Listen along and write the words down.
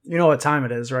You know what time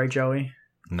it is, right, Joey?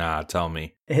 Nah, tell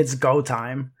me. It's go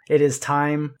time. It is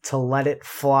time to let it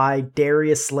fly.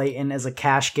 Darius Slayton as a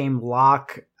cash game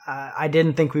lock. I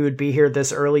didn't think we would be here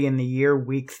this early in the year,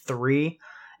 week 3,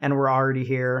 and we're already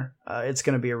here. It's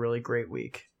going to be a really great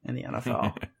week in the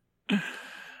NFL.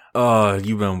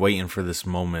 You've been waiting for this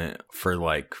moment for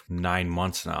like 9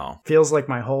 months now. Feels like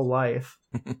my whole life.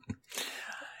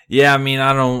 Yeah, I mean,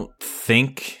 I don't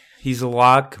think he's a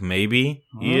lock. Maybe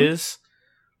he is.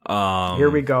 Here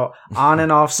we go. On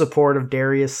and off support of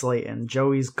Darius Slayton.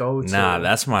 Joey's go-to. Nah,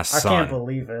 that's my son. I can't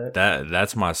believe it.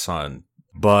 That's my son.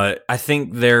 But I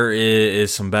think there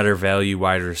is some better value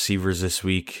wide receivers this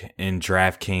week in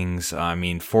DraftKings. I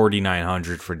mean,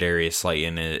 $4,900 for Darius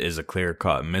Slayton is a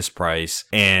clear-cut misprice.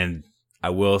 And I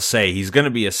will say he's going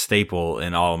to be a staple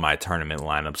in all of my tournament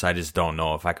lineups. I just don't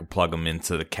know if I could plug him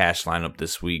into the cash lineup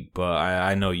this week, but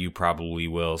I know you probably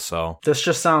will. So this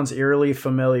just sounds eerily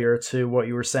familiar to what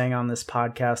you were saying on this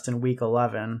podcast in week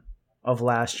 11 of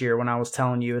last year when I was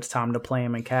telling you it's time to play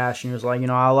him in cash. And he was like,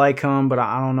 I like him, but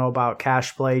I don't know about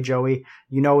cash play, Joey.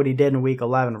 You know what he did in week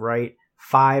 11, right?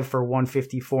 5 for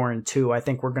 154 and 2. I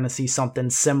think we're going to see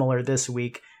something similar this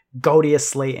week. Godius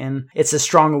Slayton. It's as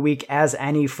strong a week as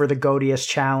any for the Godius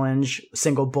challenge.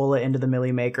 Single bullet into the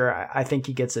Millie Maker. I think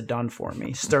he gets it done for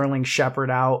me. Sterling Shepard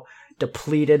out.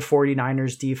 Depleted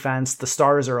 49ers defense. The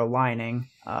stars are aligning.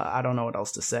 I don't know what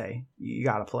else to say. You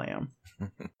got to play him.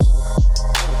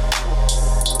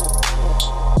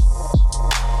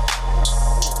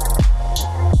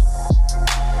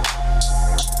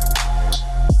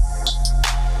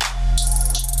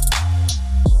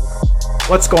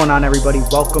 What's going on, everybody?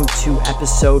 Welcome to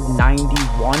episode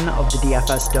 91 of the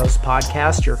DFS Dose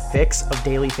podcast, your fix of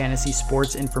daily fantasy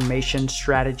sports information,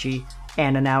 strategy,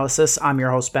 and analysis. I'm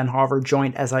your host, Ben Harvard,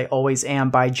 joined as I always am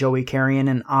by Joey Carrion.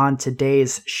 And on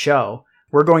today's show,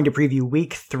 we're going to preview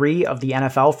week 3 of the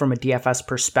NFL from a DFS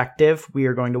perspective. We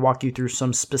are going to walk you through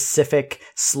some specific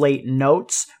slate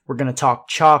notes. We're going to talk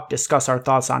chalk, discuss our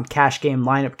thoughts on cash game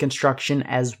lineup construction,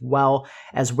 as well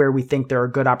as where we think there are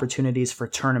good opportunities for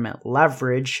tournament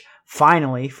leverage.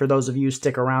 Finally, for those of you who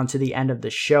stick around to the end of the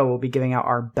show, we'll be giving out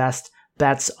our best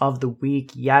bets of the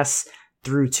week. Yes,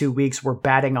 through 2 weeks, we're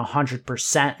batting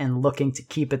 100% and looking to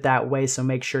keep it that way, so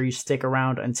make sure you stick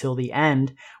around until the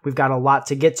end. We've got a lot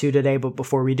to get to today, but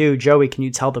before we do, Joey, can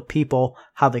you tell the people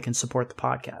how they can support the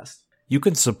podcast? You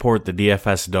can support the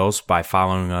DFS Dose by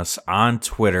following us on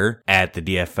Twitter at the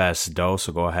DFS Dose.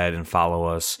 So go ahead and follow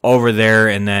us over there.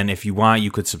 And then if you want, you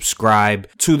could subscribe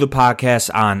to the podcast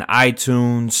on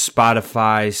iTunes,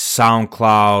 Spotify,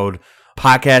 SoundCloud,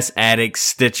 Podcast Addict,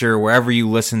 Stitcher, wherever you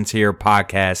listen to your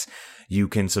podcasts. You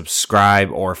can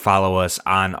subscribe or follow us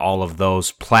on all of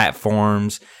those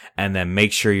platforms. And then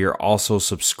make sure you're also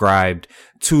subscribed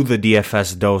to the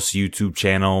DFS Dose YouTube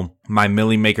channel. My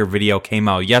Millie Maker video came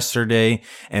out yesterday,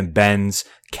 and Ben's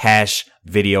cash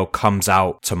video comes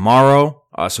out tomorrow.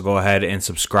 So go ahead and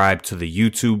subscribe to the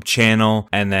YouTube channel,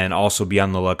 and then also be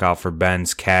on the lookout for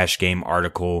Ben's cash game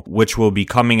article, which will be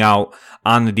coming out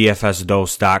on the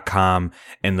DFSDose.com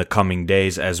in the coming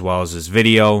days, as well as this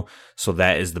video. So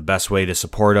that is the best way to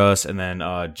support us. And then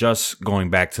just going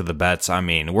back to the bets, I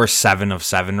mean, we're 7 of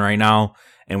 7 right now,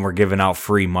 and we're giving out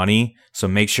free money. So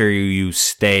make sure you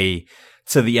stay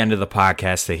to the end of the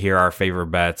podcast to hear our favorite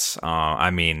bets.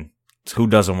 I mean, who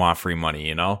doesn't want free money,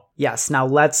 you know? Yes. Now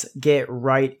let's get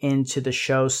right into the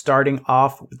show, starting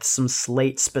off with some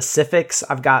slate specifics.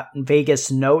 I've got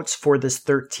Vegas notes for this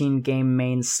 13-game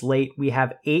main slate. We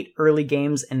have 8 early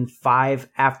games and 5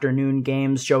 afternoon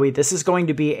games. Joey, this is going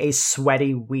to be a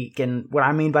sweaty week. And what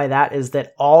I mean by that is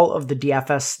that all of the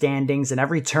DFS standings in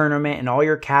every tournament and all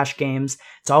your cash games,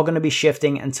 it's all going to be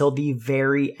shifting until the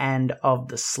very end of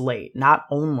the slate. Not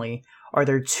only are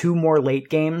there 2 more late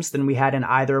games than we had in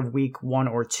either of week 1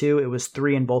 or 2. It was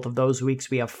 3 in both of those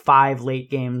weeks. We have 5 late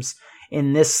games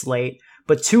in this slate,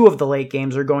 but 2 of the late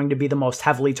games are going to be the most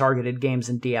heavily targeted games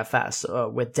in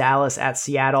DFS, with Dallas at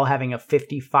Seattle having a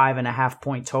 55.5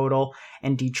 point total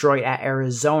and Detroit at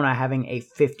Arizona having a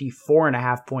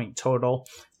 54.5 point total.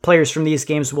 Players from these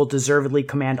games will deservedly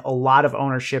command a lot of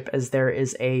ownership, as there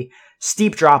is a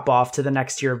steep drop off to the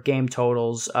next tier of game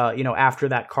totals. After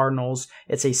that Cardinals,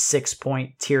 it's a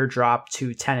 6-point tier drop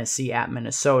to Tennessee at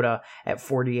Minnesota at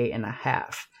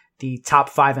 48.5. The top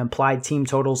 5 implied team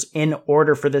totals in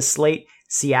order for this slate: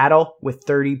 Seattle with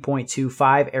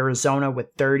 30.25, Arizona with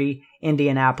 30,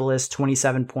 Indianapolis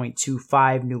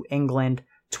 27.25, New England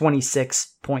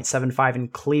 26.75, in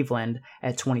Cleveland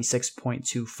at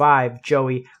 26.25.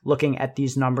 Joey, looking at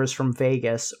these numbers from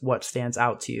Vegas, what stands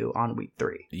out to you on week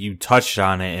 3? You touched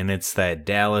on it, and it's that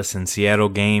Dallas and Seattle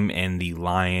game and the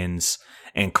Lions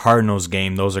and Cardinals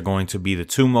game. Those are going to be the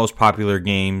two most popular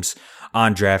games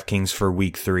on DraftKings for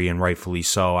week 3, and rightfully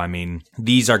so. I mean,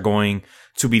 these are going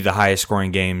to be the highest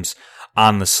scoring games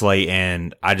on the slate,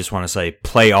 and I just want to say,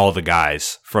 play all the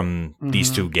guys from these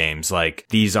two games. Like,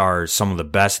 these are some of the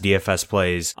best DFS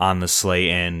plays on the slate,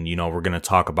 and, you know, we're going to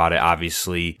talk about it,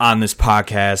 obviously, on this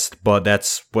podcast, but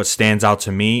that's what stands out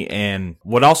to me. And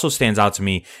what also stands out to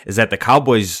me is that the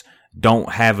Cowboys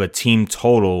don't have a team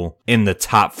total in the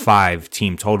top 5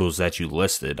 team totals that you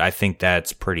listed. I think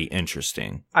that's pretty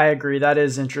interesting. I agree. That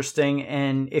is interesting.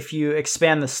 And if you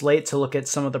expand the slate to look at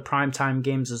some of the primetime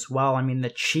games as well, I mean, the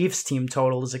Chiefs team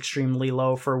total is extremely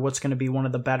low for what's going to be one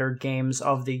of the better games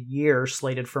of the year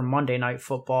slated for Monday Night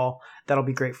Football. That'll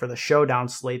be great for the showdown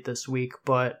slate this week.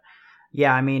 But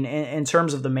yeah, I mean, in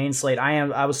terms of the main slate,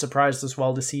 I was surprised as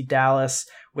well to see Dallas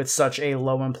with such a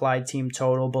low implied team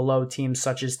total below teams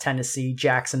such as Tennessee,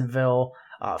 Jacksonville,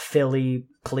 Philly,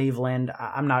 Cleveland.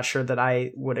 I'm not sure that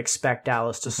I would expect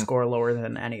Dallas to score lower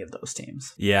than any of those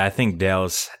teams. Yeah, I think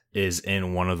Dallas is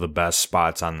in one of the best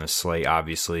spots on this slate,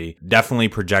 obviously. Definitely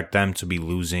project them to be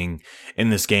losing in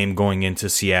this game going into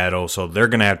Seattle, so they're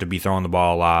going to have to be throwing the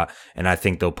ball a lot, and I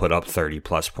think they'll put up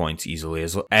 30-plus points easily,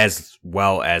 as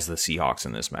well as the Seahawks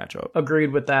in this matchup.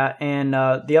 Agreed with that, and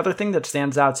the other thing that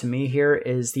stands out to me here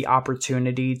is the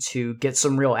opportunity to get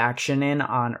some real action in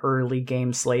on early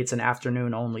game slates and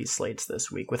afternoon-only slates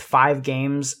this week. With 5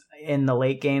 games in the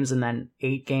late games and then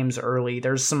 8 games early,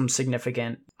 there's some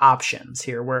significant options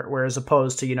here, whereas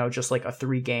opposed to, you know, just like a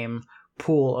 3-game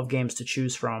pool of games to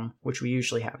choose from, which we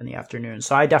usually have in the afternoon.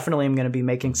 So I definitely am going to be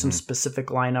making some specific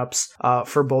lineups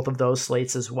for both of those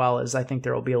slates, as well as I think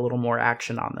there will be a little more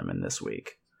action on them in this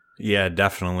week. Yeah,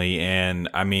 definitely. And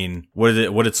I mean, what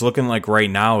it's looking like right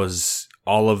now is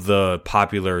all of the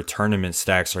popular tournament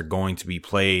stacks are going to be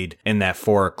played in that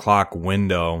 4:00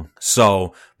 window.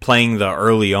 So playing the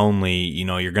early only, you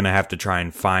know, you're going to have to try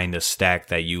and find a stack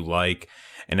that you like.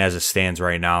 And as it stands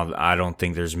right now, I don't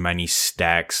think there's many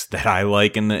stacks that I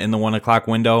like in the 1:00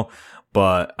 window.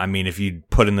 But I mean, if you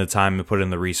put in the time and put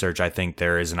in the research, I think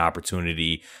there is an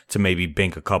opportunity to maybe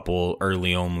bank a couple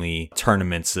early only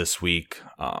tournaments this week,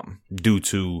 due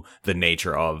to the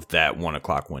nature of that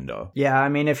 1:00 window. Yeah, I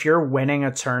mean, if you're winning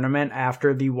a tournament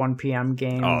after the 1 p.m.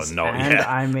 games,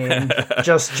 I mean,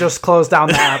 just close down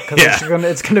the app, because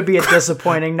it's gonna be a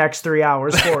disappointing next 3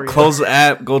 hours for you. Close the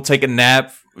app, go take a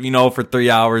nap, you know, for 3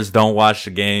 hours. Don't watch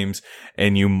the games,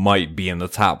 and you might be in the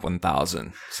top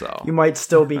 1,000. So you might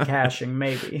still be cashing,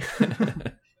 maybe.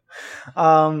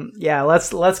 Yeah,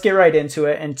 let's get right into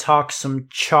it and talk some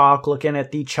chalk, looking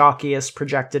at the chalkiest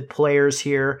projected players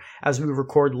here as we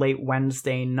record late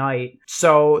Wednesday night.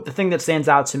 So the thing that stands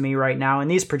out to me right now,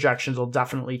 and these projections will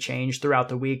definitely change throughout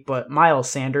the week, but Miles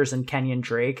Sanders and Kenyon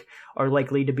Drake are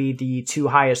likely to be the 2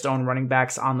 highest owned running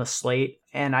backs on the slate.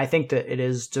 And I think that it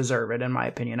is deserved, in my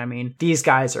opinion. I mean, these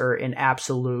guys are in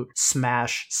absolute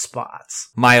smash spots.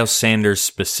 Miles Sanders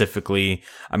specifically,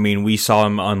 I mean, we saw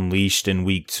him unleashed in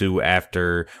week 2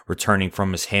 after returning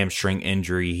from his hamstring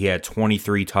injury. He had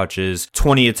 23 touches,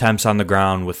 20 attempts on the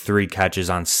ground with 3 catches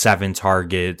on 7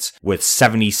 targets, with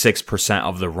 76%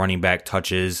 of the running back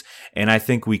touches. And I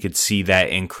think we could see that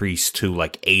increase to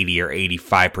like 80 or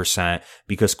 85%,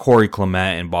 because Corey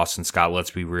Clement and Boston Scott,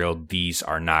 let's be real, these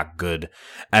are not good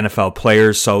NFL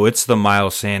players. So it's the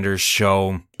Miles Sanders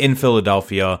show in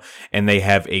Philadelphia, and they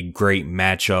have a great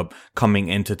matchup coming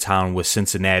into town with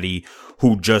Cincinnati,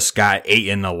 who just got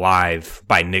eaten alive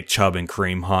by Nick Chubb and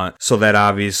Kareem Hunt. So that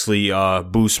obviously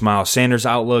boosts Miles Sanders'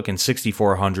 outlook, and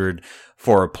 6,400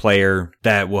 for a player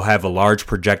that will have a large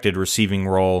projected receiving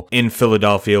role in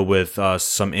Philadelphia with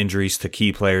some injuries to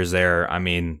key players there. I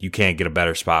mean, you can't get a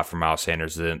better spot for Miles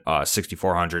Sanders than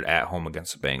 6,400 at home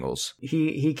against the Bengals.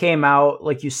 He came out,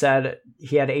 like you said,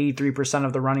 he had 83%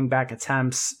 of the running back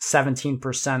attempts,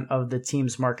 17% of the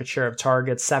team's market share of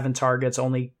targets, 7 targets,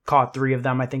 only caught 3 of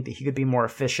them. I think that he could be more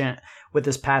efficient with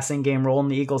his passing game role, and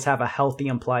the Eagles have a healthy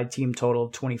implied team total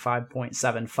of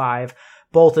 25.75.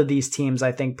 Both of these teams,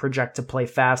 I think, project to play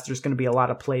fast. There's going to be a lot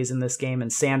of plays in this game,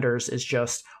 and Sanders is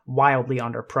just wildly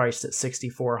underpriced at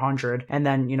 6,400. And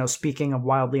then, you know, speaking of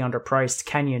wildly underpriced,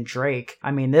 Kenyon Drake,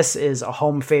 I mean, this is a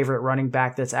home favorite running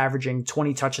back that's averaging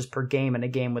 20 touches per game in a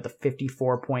game with a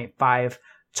 54.5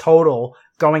 total,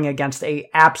 going against a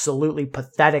absolutely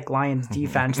pathetic Lions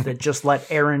defense that just let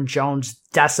Aaron Jones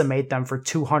decimate them for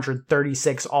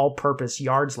 236 all-purpose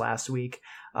yards last week.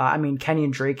 I mean,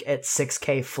 Kenyon Drake at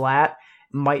 6K flat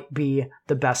might be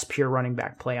the best pure running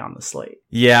back play on the slate.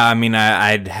 Yeah, I mean,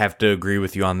 I'd have to agree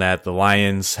with you on that. The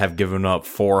Lions have given up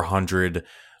 400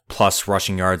 plus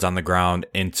rushing yards on the ground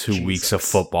in 2 weeks of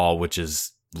football, which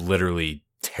is literally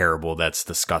terrible. That's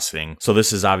disgusting. So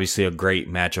this is obviously a great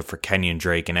matchup for Kenyon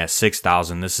Drake. And at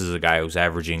 6,000, this is a guy who's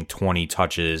averaging 20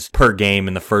 touches per game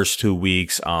in the first 2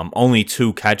 weeks. Only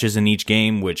 2 catches in each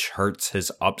game, which hurts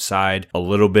his upside a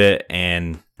little bit.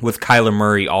 And with Kyler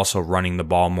Murray also running the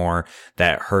ball more,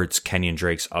 that hurts Kenyon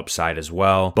Drake's upside as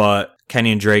well. But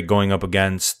Kenyon Drake going up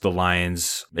against the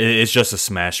Lions, it's just a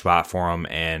smash spot for him,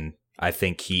 and I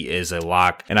think he is a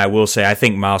lock. And I will say, I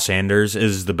think Miles Sanders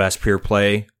is the best pure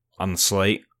play on the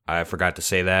slate. I forgot to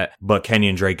say that. But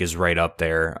Kenyon Drake is right up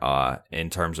there in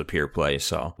terms of pure play.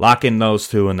 So lock in those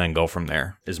two and then go from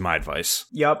there is my advice.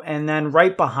 Yep. And then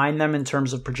right behind them in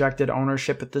terms of projected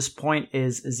ownership at this point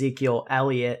is Ezekiel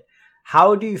Elliott.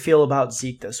 How do you feel about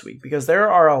Zeke this week? Because there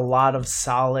are a lot of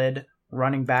solid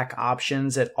running back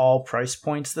options at all price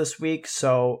points this week.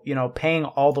 So, paying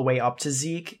all the way up to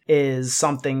Zeke is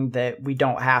something that we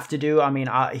don't have to do. I mean,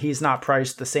 he's not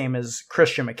priced the same as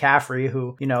Christian McCaffrey,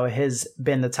 who, has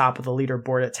been the top of the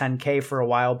leaderboard at 10K for a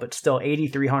while, but still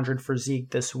 8,300 for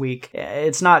Zeke this week.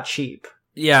 It's not cheap.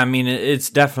 Yeah, I mean, it's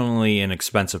definitely an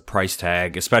expensive price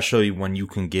tag, especially when you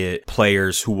can get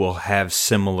players who will have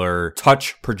similar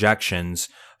touch projections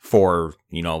for,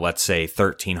 let's say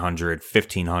 1,300,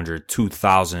 1,500,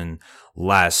 2,000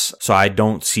 less. So I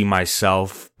don't see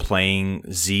myself playing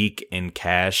Zeke in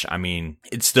cash. I mean,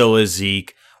 it still is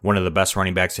Zeke, one of the best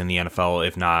running backs in the NFL,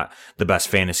 if not the best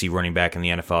fantasy running back in the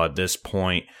NFL at this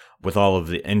point, with all of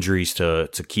the injuries to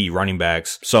key running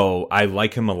backs. So I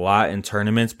like him a lot in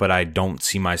tournaments, but I don't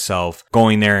see myself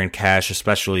going there in cash,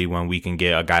 especially when we can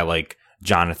get a guy like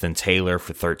Jonathan Taylor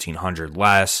for 1,300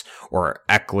 less, or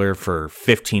Eckler for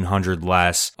 1,500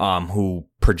 less, who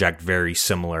project very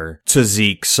similar to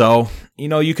Zeke. So,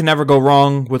 you can never go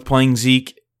wrong with playing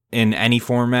Zeke in any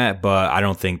format, but I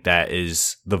don't think that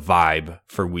is the vibe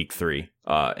for week 3.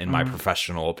 In my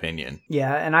professional opinion.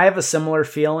 Yeah, and I have a similar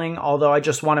feeling, although I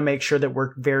just want to make sure that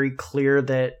we're very clear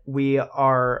that we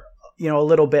are, a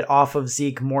little bit off of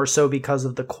Zeke more so because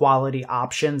of the quality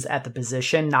options at the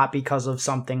position, not because of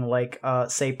something like,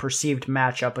 say, perceived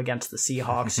matchup against the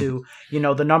Seahawks, who,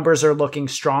 the numbers are looking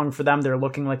strong for them. They're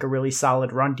looking like a really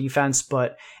solid run defense,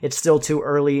 but it's still too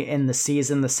early in the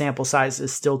season. The sample size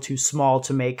is still too small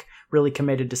to make really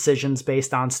committed decisions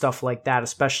based on stuff like that,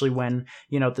 especially when,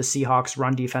 the Seahawks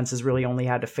run defense has really only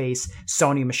had to face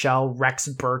Sony Michel, Rex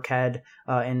Burkhead,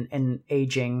 and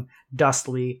aging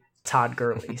Dustley Todd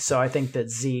Gurley. So I think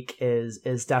that Zeke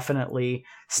is definitely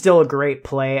still a great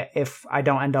play. If I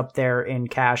don't end up there in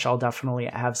cash, I'll definitely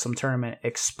have some tournament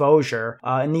exposure.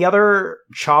 And the other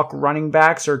chalk running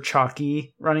backs, or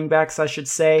chalky running backs, I should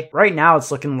say, right now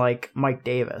it's looking like Mike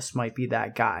Davis might be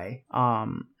that guy.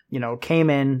 Came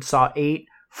in, saw 8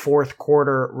 fourth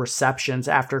quarter receptions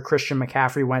after Christian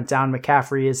McCaffrey went down.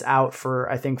 McCaffrey is out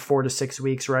for, I think, 4 to 6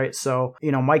 weeks, right? So,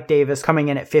 Mike Davis coming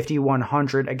in at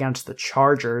 5,100 against the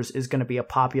Chargers is going to be a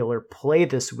popular play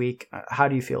this week. How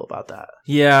do you feel about that?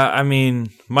 Yeah, I mean,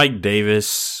 Mike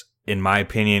Davis, in my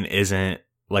opinion, isn't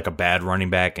like a bad running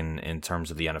back in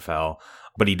terms of the NFL.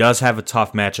 But he does have a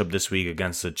tough matchup this week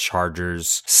against the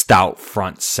Chargers' stout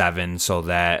front 7, so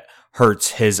that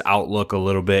hurts his outlook a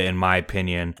little bit, in my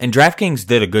opinion. And DraftKings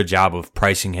did a good job of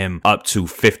pricing him up to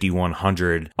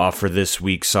 5,100 for this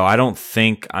week. So I don't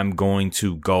think I'm going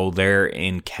to go there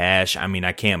in cash. I mean,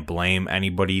 I can't blame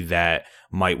anybody that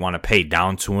might want to pay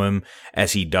down to him,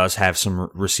 as he does have some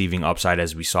receiving upside,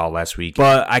 as we saw last week.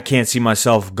 But I can't see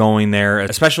myself going there,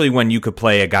 especially when you could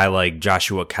play a guy like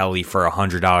Joshua Kelly for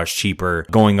 $100 cheaper,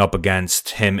 going up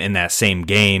against him in that same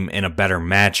game in a better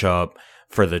matchup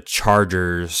for the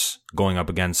Chargers, going up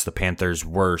against the Panthers'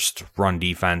 worst run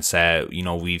defense that,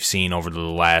 we've seen over the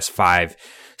last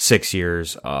 5-6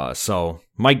 years. So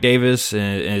Mike Davis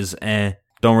is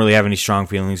don't really have any strong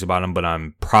feelings about him, but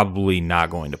I'm probably not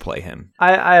going to play him.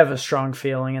 I have a strong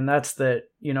feeling, and that's that,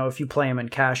 if you play him in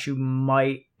cash, you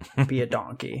might be a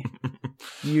donkey.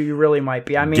 You really might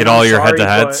be. I mean, get all your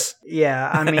head-to-heads. Yeah,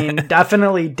 I mean,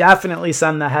 definitely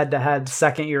send the head-to-head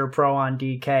second-year pro on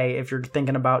DK if you're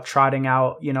thinking about trotting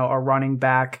out, a running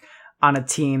back on a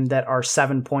team that are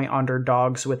 7-point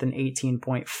underdogs with an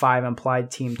 18.5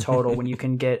 implied team total, when you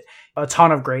can get a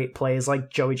ton of great plays, like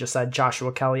Joey just said.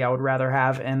 Joshua Kelly I would rather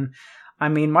have. And I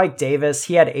mean, Mike Davis,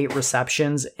 he had 8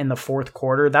 receptions in the fourth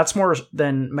quarter. That's more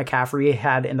than McCaffrey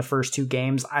had in the first 2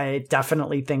 games. I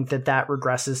definitely think that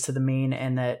regresses to the mean,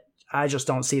 and that I just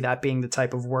don't see that being the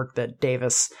type of work that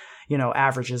Davis,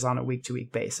 averages on a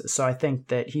week-to-week basis. So I think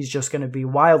that he's just going to be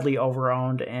wildly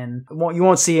overowned, and you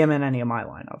won't see him in any of my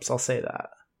lineups. I'll say that.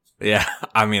 Yeah,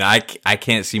 I mean, I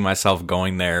can't see myself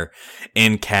going there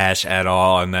in cash at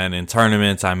all. And then in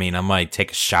tournaments, I mean, I might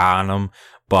take a shot on him,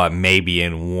 but maybe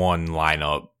in one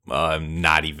lineup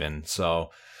not even. So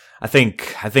I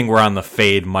think we're on the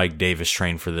fade Mike Davis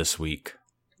train for this week.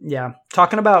 Yeah.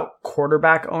 Talking about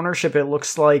quarterback ownership, it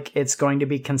looks like it's going to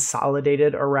be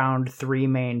consolidated around three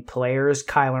main players: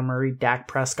 Kyler Murray, Dak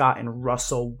Prescott, and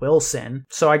Russell Wilson.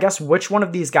 So I guess which one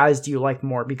of these guys do you like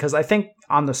more? Because I think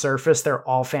on the surface, they're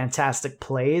all fantastic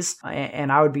plays,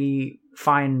 and I would be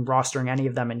fine rostering any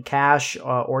of them in cash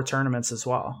or tournaments as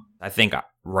well. I think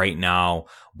right now,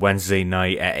 Wednesday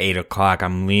night at 8 o'clock,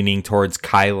 I'm leaning towards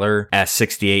Kyler at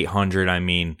 6,800. I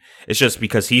mean, it's just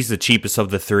because he's the cheapest of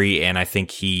the three, and I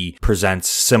think he presents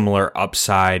similar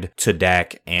upside to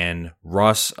Dak and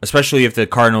Russ, especially if the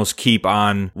Cardinals keep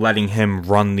on letting him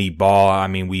run the ball. I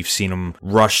mean, we've seen him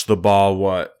rush the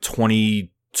ball,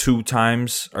 22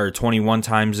 times or 21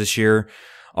 times this year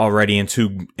already in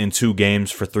two games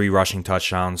for 3 rushing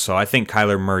touchdowns. So I think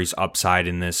Kyler Murray's upside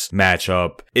in this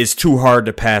matchup is too hard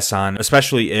to pass on,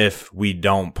 especially if we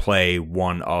don't play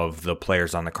one of the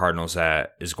players on the Cardinals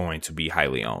that is going to be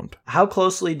highly owned. How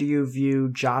closely do you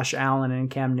view Josh Allen and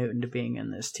Cam Newton to being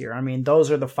in this tier? I mean, those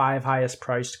are the 5 highest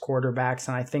priced quarterbacks,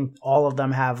 and I think all of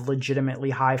them have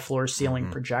legitimately high floor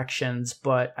ceiling projections,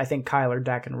 but I think Kyler,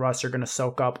 Dak, and Russ are going to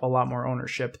soak up a lot more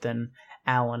ownership than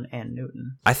Allen and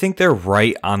Newton. I think they're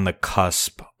right on the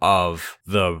cusp of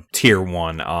the tier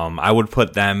 1. I would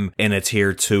put them in a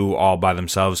tier 2 all by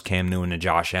themselves, Cam Newton and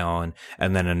Josh Allen,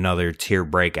 and then another tier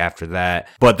break after that.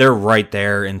 But they're right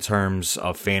there in terms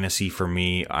of fantasy for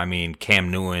me. I mean, Cam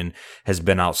Newton has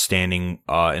been outstanding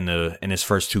in his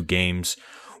first 2 games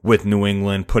with New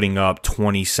England, putting up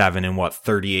 27 and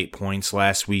 38 points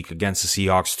last week against the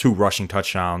Seahawks, 2 rushing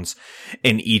touchdowns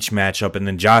in each matchup. And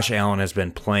then Josh Allen has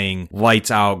been playing lights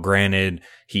out. Granted,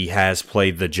 he has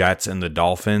played the Jets and the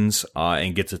Dolphins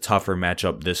and gets a tougher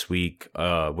matchup this week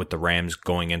with the Rams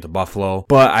going into Buffalo.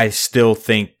 But I still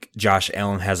think Josh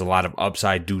Allen has a lot of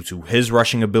upside due to his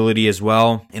rushing ability as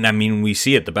well. And I mean, we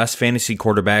see it. The best fantasy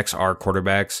quarterbacks are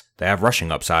quarterbacks that have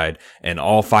rushing upside. And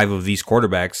all 5 of these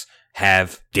quarterbacks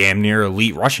have damn near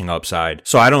elite rushing upside.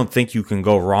 So I don't think you can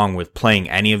go wrong with playing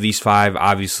any of these 5.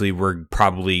 Obviously, we're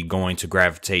probably going to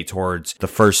gravitate towards the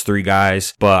first 3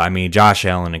 guys. But I mean, Josh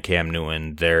Allen and Cam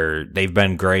Newton, they've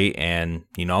been great. And,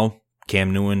 you know,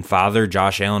 Cam Newton father,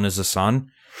 Josh Allen is the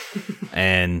son.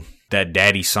 And that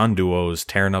daddy-son duo is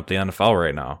tearing up the NFL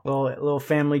right now. Little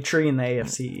family tree in the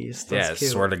AFC East. That's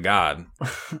cute. Swear to God.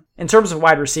 In terms of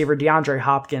wide receiver, DeAndre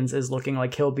Hopkins is looking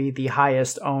like he'll be the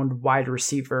highest owned wide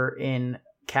receiver in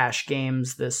cash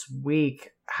games this week.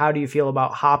 How do you feel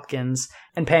about Hopkins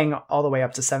and paying all the way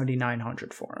up to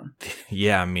 $7,900 for him?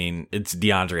 Yeah, I mean, it's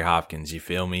DeAndre Hopkins, you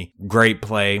feel me? Great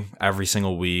play every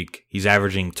single week. He's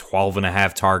averaging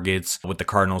 12.5 targets with the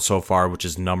Cardinals so far, which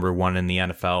is number 1 in the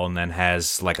NFL, and then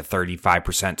has like a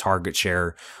 35% target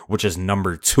share, which is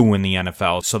number 2 in the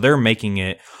NFL. So they're making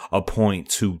it a point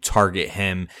to target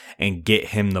him and get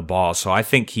him the ball. So I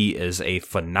think he is a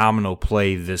phenomenal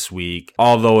play this week,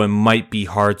 although it might be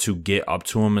hard to get up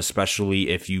to him, especially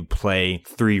if you play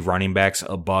 3 running backs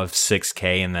above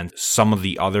 6K and then some of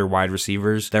the other wide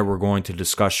receivers that we're going to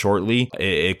discuss shortly.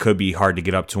 It could be hard to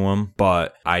get up to him,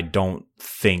 but I don't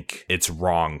think it's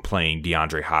wrong playing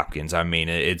DeAndre Hopkins. I mean,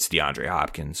 it's DeAndre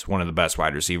Hopkins, one of the best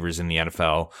wide receivers in the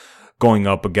NFL, going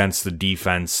up against the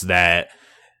defense that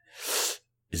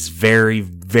is very,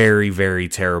 very, very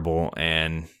terrible.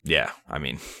 And yeah, I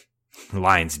mean,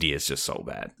 Lions D is just so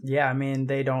bad. Yeah, I mean,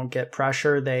 they don't get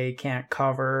pressure, they can't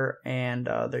cover, and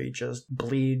they just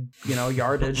bleed,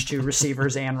 yardage to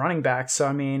receivers and running backs. So,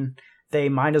 I mean, they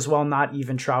might as well not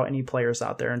even trout any players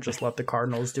out there and just let the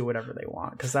Cardinals do whatever they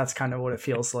want, because that's kind of what it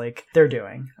feels like they're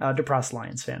doing. Depressed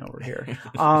Lions fan over here.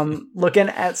 Looking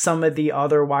at some of the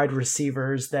other wide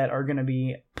receivers that are going to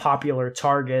be popular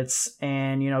targets,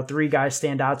 and 3 guys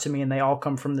stand out to me, and they all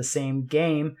come from the same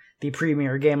game, the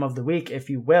premier game of the week, if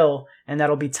you will, and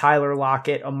that'll be Tyler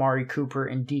Lockett, Amari Cooper,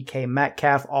 and DK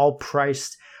Metcalf, all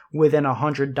priced within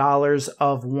 $100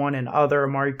 of one another.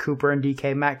 Amari Cooper and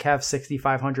DK Metcalf,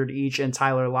 $6,500 each, and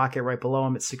Tyler Lockett right below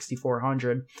him at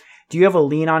 $6,400. Do you have a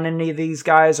lean on any of these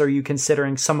guys? Are you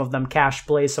considering some of them cash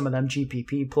plays, some of them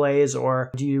GPP plays,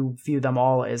 or do you view them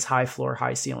all as high floor,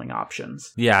 high ceiling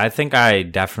options? Yeah, I think I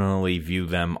definitely view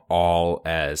them all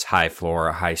as high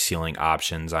floor, high ceiling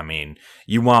options. I mean,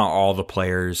 you want all the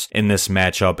players in this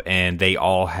matchup, and they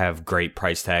all have great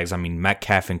price tags. I mean,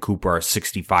 Metcalf and Cooper are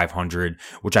 $6,500,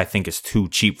 which I think is too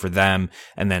cheap for them.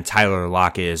 And then Tyler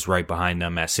Lockett is right behind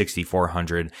them at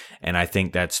 $6,400. And I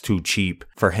think that's too cheap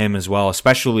for him as well,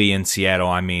 especially in Seattle.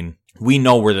 I mean, we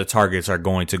know where the targets are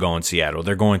going to go in Seattle.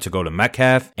 They're going to go to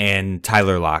Metcalf and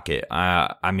Tyler Lockett.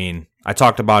 I mean, I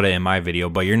talked about it in my video,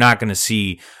 but you're not going to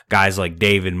see guys like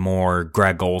David Moore,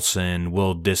 Greg Olson,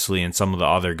 Will Dissly, and some of the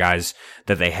other guys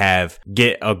that they have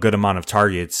get a good amount of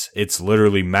targets. It's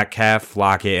literally Metcalf,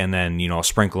 Lockett, and then,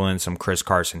 sprinkle in some Chris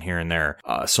Carson here and there.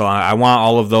 So I want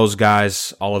all of those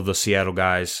guys, all of the Seattle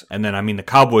guys. And then, the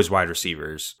Cowboys wide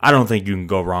receivers. I don't think you can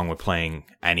go wrong with playing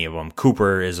any of them.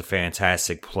 Cooper is a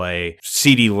fantastic play.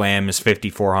 CeeDee Lamb is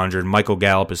 5,400. Michael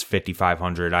Gallup is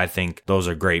 5,500. I think those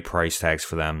are great price tags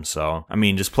for them. So,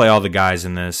 just play all the guys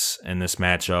in this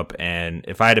matchup. And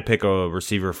if I had to pick a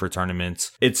receiver for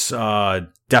tournaments, it's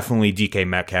definitely DK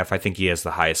Metcalf. I think he has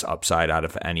the highest upside out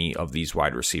of any of these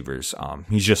wide receivers.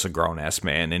 He's just a grown-ass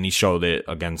man, and he showed it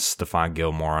against Stephon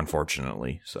Gilmore,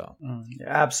 unfortunately. So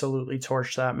absolutely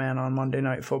torched that man on Monday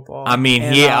Night Football.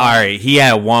 He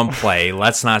had one play.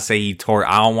 Let's not say he tore.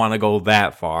 I don't want to go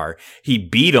that far. He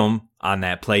beat him on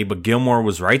that play, but Gilmore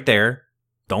was right there.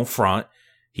 Don't front.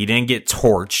 He didn't get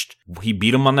torched. He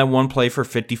beat him on that one play for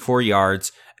 54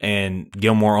 yards, and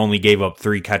Gilmore only gave up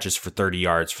 3 catches for 30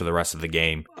 yards for the rest of the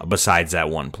game besides that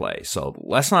one play. So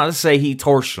let's not say he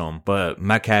torched him, but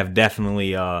Metcalf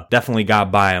definitely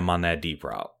got by him on that deep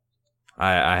route.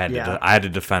 I had to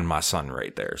defend my son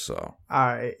right there. So all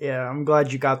right, yeah, I'm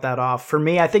glad you got that off. For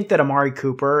me, I think that Amari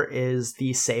Cooper is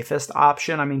the safest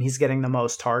option. He's getting the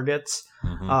most targets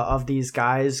of these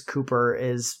guys. Cooper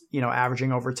is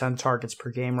averaging over 10 targets per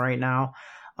game right now.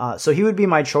 So he would be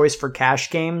my choice for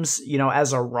cash games,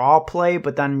 as a raw play.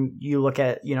 But then you look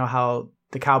at how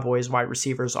the Cowboys wide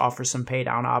receivers offer some pay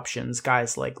down options,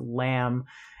 guys like Lamb.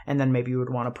 And then maybe you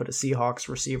would want to put a Seahawks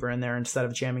receiver in there instead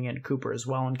of jamming in Cooper as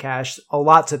well in cash. A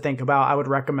lot to think about. I would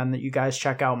recommend that you guys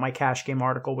check out my cash game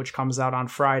article, which comes out on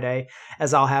Friday,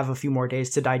 as I'll have a few more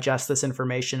days to digest this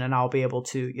information and I'll be able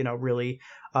to, really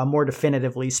more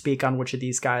definitively speak on which of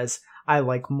these guys I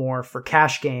like more for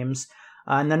cash games.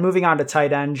 And then moving on to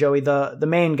tight end, Joey, the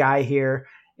main guy here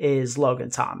is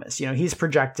Logan Thomas. He's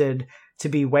projected to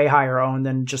be way higher owned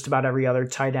than just about every other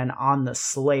tight end on the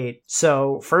slate.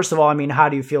 So first of all, how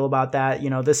do you feel about that?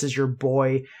 This is your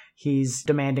boy. He's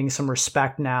demanding some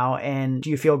respect now. And do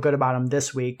you feel good about him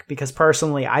this week? Because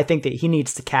personally, I think that he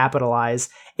needs to capitalize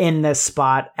in this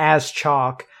spot as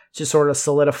chalk to sort of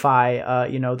solidify,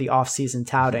 the offseason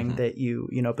touting that you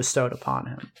bestowed upon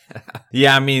him.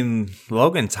 Yeah,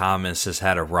 Logan Thomas has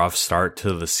had a rough start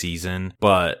to the season,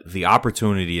 but the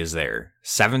opportunity is there.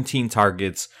 17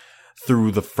 targets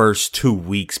through the first 2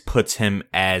 weeks puts him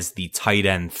as the tight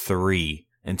end 3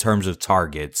 in terms of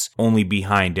targets, only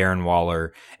behind Darren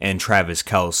Waller and Travis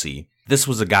Kelce. This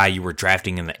was a guy you were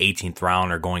drafting in the 18th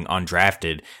round or going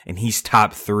undrafted, and he's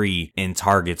top 3 in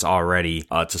targets already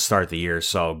to start the year.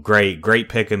 So great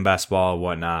pick in best ball and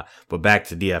whatnot. But back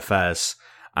to DFS,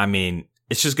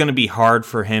 it's just going to be hard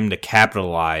for him to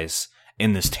capitalize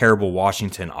in this terrible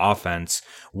Washington offense,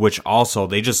 which also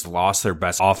they just lost their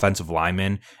best offensive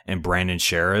lineman in Brandon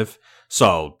Sheriff.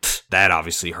 So that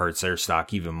obviously hurts their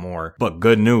stock even more. But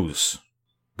good news,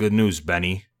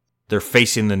 Benny. They're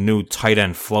facing the new tight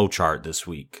end flow chart this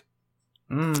week.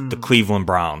 The Cleveland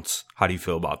Browns. How do you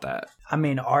feel about that?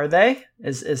 Are they?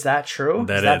 Is that true? Is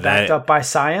that backed up by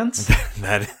science?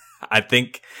 I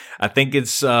think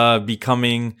it's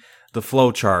becoming the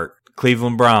flow chart.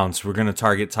 Cleveland Browns, we're going to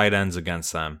target tight ends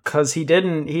against them. Because he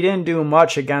didn't do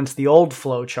much against the old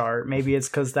flow chart. Maybe it's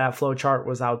because that flow chart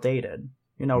was outdated.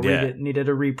 Needed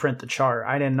to reprint the chart.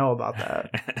 I didn't know about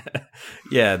that.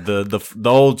 Yeah, the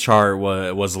old chart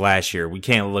was last year. We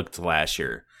can't look to last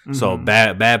year. Mm-hmm. So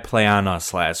bad play on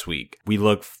us last week. We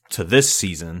look to this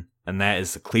season, and that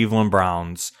is the Cleveland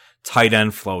Browns tight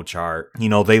end flow chart.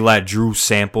 They let Drew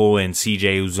Sample and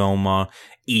CJ Uzomah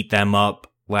eat them up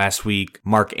last week.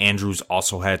 Mark Andrews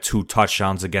also had 2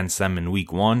 touchdowns against them in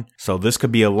week 1. So this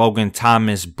could be a Logan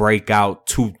Thomas breakout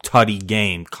 2-tutty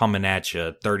game coming at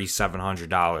you,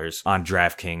 $3,700 on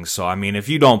DraftKings. So, if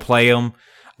you don't play him,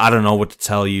 I don't know what to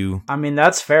tell you.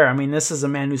 That's fair. This is a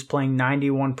man who's playing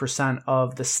 91%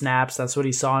 of the snaps. That's what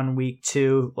he saw in week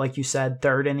 2. Like you said,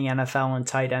 3rd in the NFL in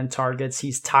tight end targets.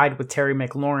 He's tied with Terry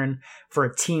McLaurin for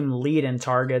a team lead in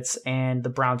targets, and the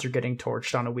Browns are getting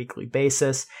torched on a weekly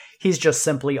basis. He's just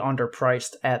simply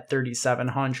underpriced at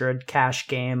 $3,700 cash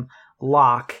game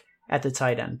lock at the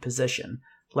tight end position.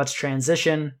 Let's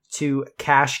transition to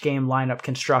cash game lineup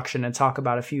construction and talk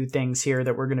about a few things here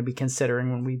that we're going to be considering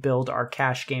when we build our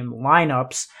cash game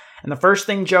lineups. And the first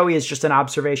thing, Joey, is just an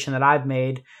observation that I've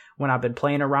made when I've been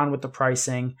playing around with the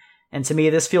pricing. And to me,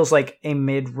 this feels like a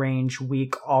mid-range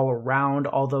week all around.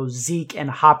 Although Zeke and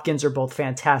Hopkins are both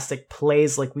fantastic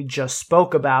plays like we just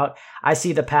spoke about, I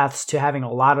see the paths to having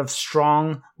a lot of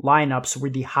strong lineups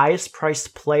where the highest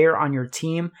priced player on your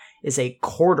team is a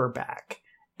quarterback.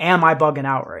 Am I bugging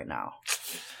out right now?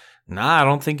 Nah, I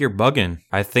don't think you're bugging.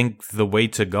 I think the way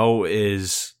to go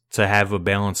is to have a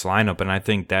balanced lineup, and I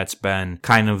think that's been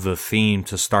kind of the theme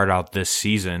to start out this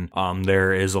season.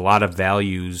 There is a lot of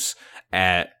values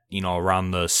at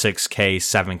around the 6K,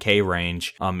 7K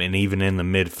range, and even in the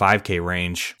mid 5K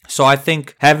range. So I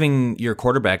think having your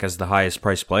quarterback as the highest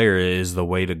priced player is the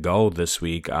way to go this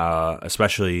week,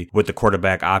 especially with the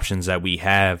quarterback options that we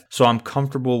have. So I'm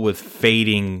comfortable with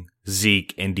fading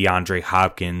Zeke and DeAndre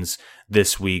Hopkins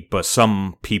this week, but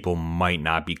some people might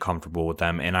not be comfortable with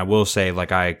them. And I will say,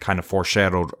 like I kind of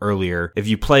foreshadowed earlier, if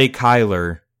you play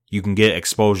Kyler, you can get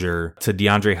exposure to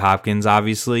DeAndre Hopkins,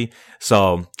 obviously.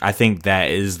 So I think that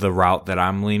is the route that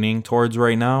I'm leaning towards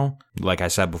right now. Like I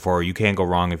said before, you can't go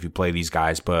wrong if you play these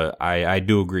guys, but I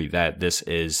do agree that this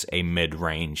is a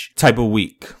mid-range type of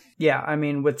week. Yeah, I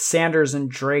mean, with Sanders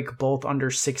and Drake both under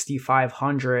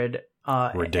 6,500,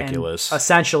 ridiculous, and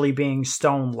essentially being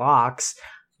stone locks,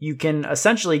 you can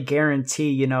essentially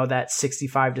guarantee, that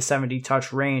 65 to 70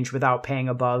 touch range without paying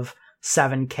above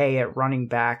 7K at running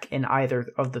back in either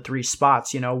of the three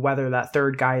spots, whether that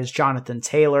third guy is Jonathan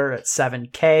Taylor at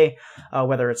 7K,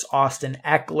 whether it's Austin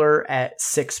Eckler at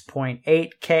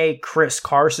 6.8K, Chris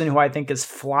Carson, who I think is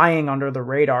flying under the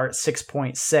radar at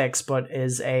 6.6, but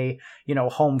is a,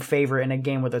 home favorite in a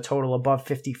game with a total above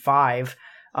 55.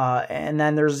 And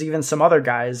then there's even some other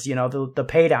guys, the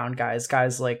pay down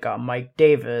guys like Mike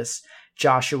Davis,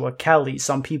 Joshua Kelly.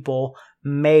 Some people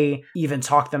may even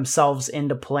talk themselves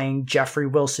into playing Jeffrey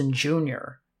Wilson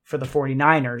Jr. for the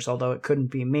 49ers, although it couldn't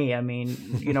be me. I mean,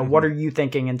 what are you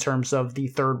thinking in terms of the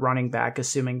third running back,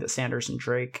 assuming that Sanders and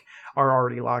Drake are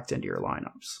already locked into your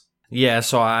lineups? Yeah,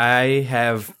 so I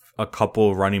have a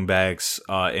couple running backs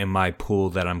in my pool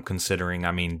that I'm considering.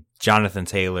 I mean, Jonathan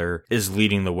Taylor is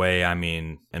leading the way. I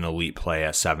mean, an elite play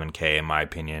at 7K, in my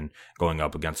opinion, going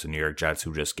up against the New York Jets,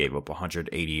 who just gave up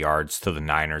 180 yards to the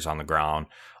Niners on the ground.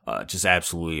 Just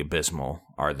absolutely abysmal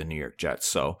are the New York Jets.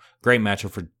 So great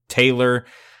matchup for Taylor.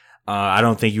 I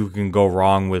don't think you can go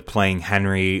wrong with playing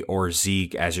Henry or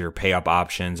Zeke as your pay-up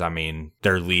options. I mean,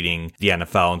 they're leading the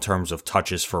NFL in terms of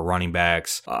touches for running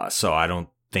backs. So I don't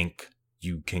think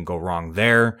you can go wrong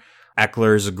there.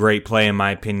 Eckler is a great play, in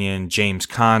my opinion. James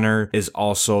Conner is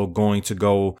also going to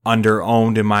go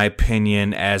under-owned, in my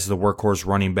opinion, as the workhorse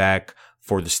running back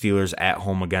for the Steelers at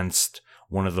home against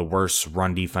one of the worst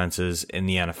run defenses in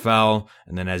the NFL.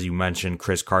 And then, as you mentioned,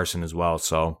 Chris Carson as well.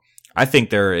 So I think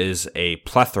there is a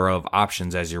plethora of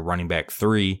options as your running back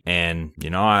 3. And,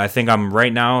 I think I'm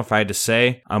right now, if I had to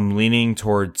say, I'm leaning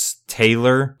towards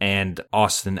Taylor and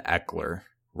Austin Eckler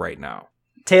right now.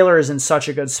 Taylor is in such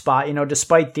a good spot,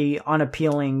 despite the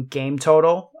unappealing game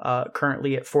total,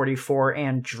 currently at 44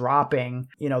 and dropping,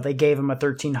 they gave him a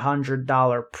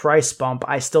 $1,300 price bump.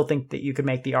 I still think that you could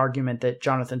make the argument that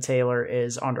Jonathan Taylor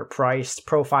is underpriced.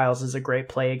 Profiles is a great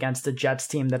play against a Jets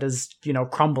team that is,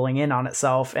 crumbling in on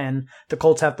itself. And the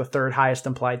Colts have the third highest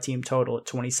implied team total at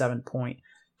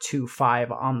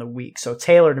 27.25 on the week. So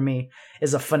Taylor to me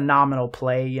is a phenomenal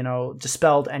play,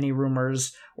 dispelled any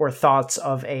rumors or thoughts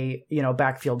of a,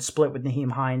 backfield split with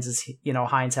Nyheim Hines, as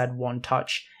Hines had one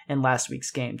touch in last week's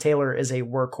game. Taylor is a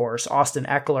workhorse. Austin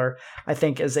Eckler, I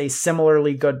think, is a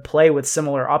similarly good play with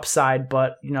similar upside,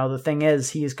 but, the thing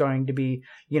is, he's going to be,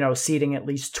 ceding at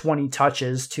least 20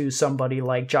 touches to somebody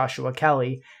like Joshua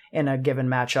Kelly in a given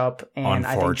matchup. And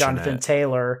I think Jonathan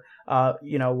Taylor,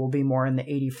 will be more in the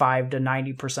 85 to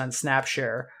 90% snap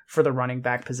share for the running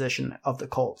back position of the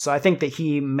Colts. So I think that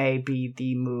he may be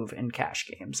the move in cash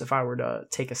games if I were to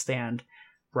take a stand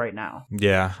right now.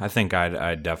 Yeah, I think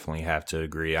I'd definitely have to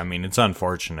agree. I mean, it's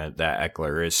unfortunate that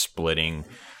Eckler is splitting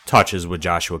touches with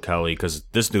Joshua Kelly, because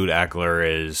this dude Eckler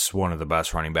is one of the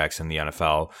best running backs in the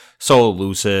NFL. So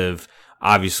elusive,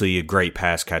 obviously a great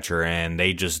pass catcher, and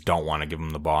they just don't want to give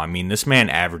him the ball. I mean, this man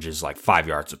averages like 5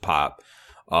 yards a pop,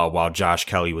 while Josh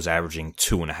Kelly was averaging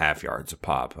 2.5 yards a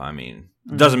pop. I mean,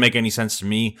 it doesn't make any sense to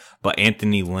me, but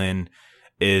Anthony Lynn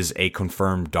is a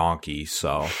confirmed donkey,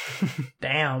 so.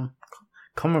 Damn.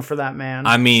 Coming for that man.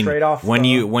 I mean, straight off when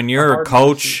you're a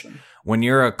coach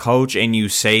and you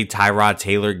say Tyrod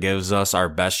Taylor gives us our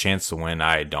best chance to win,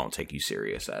 I don't take you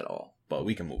serious at all. But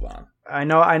we can move on. I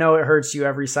know it hurts you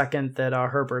every second that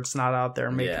Herbert's not out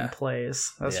there making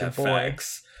plays. That's your boy.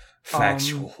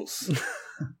 Factuals.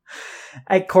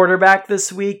 At quarterback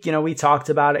this week, we talked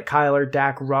about it. Kyler,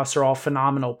 Dak, Russ are all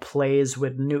phenomenal plays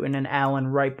with Newton and Allen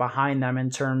right behind them in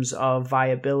terms of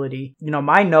viability.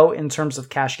 My note in terms of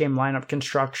cash game lineup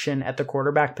construction at the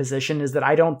quarterback position is that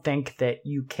I don't think that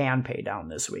you can pay down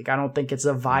this week. I don't think it's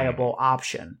a viable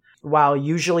option. While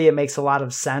usually it makes a lot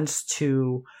of sense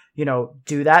to,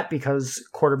 do that because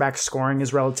quarterback scoring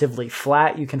is relatively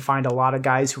flat. You can find a lot of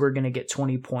guys who are going to get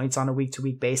 20 points on a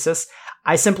week-to-week basis.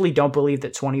 I simply don't believe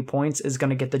that 20 points is going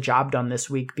to get the job done this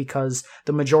week because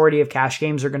the majority of cash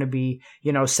games are going to be,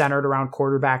 centered around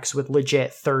quarterbacks with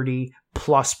legit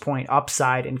 30-plus point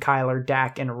upside in Kyler,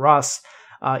 Dak, and Russ.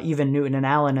 Even Newton and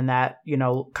Allen in that,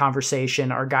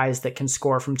 conversation are guys that can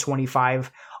score from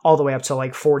 25 all the way up to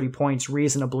like 40 points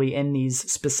reasonably in these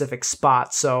specific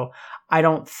spots. So I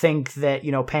don't think that,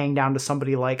 paying down to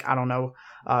somebody like,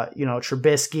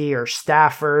 Trubisky or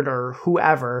Stafford or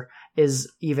whoever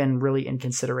is even really in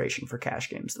consideration for cash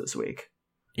games this week.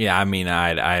 Yeah, I mean,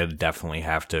 I definitely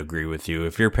have to agree with you.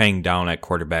 If you're paying down at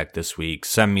quarterback this week,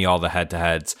 send me all the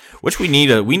head-to-heads, which we need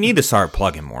to start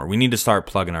plugging more. We need to start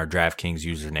plugging our DraftKings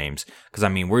usernames because, I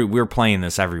mean, we're playing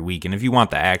this every week, and if you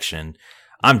want the action,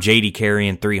 I'm JD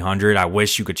Carrion 300. I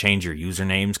wish you could change your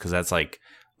usernames because that's like,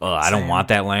 I don't want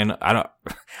that land.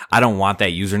 I don't want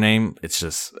that username. It's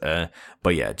just,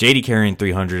 but yeah, JD Carrion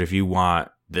 300 if you want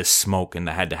this smoke in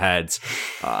the head-to-heads.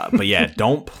 But yeah,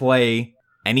 don't play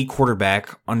any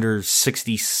quarterback under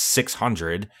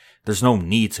 6,600. There's no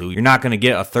need to. You're not going to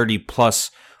get a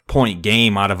 30-plus point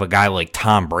game out of a guy like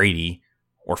Tom Brady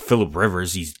or Phillip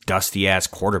Rivers, these dusty-ass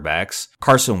quarterbacks.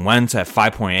 Carson Wentz at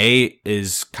 5.8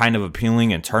 is kind of appealing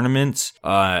in tournaments,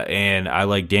 and I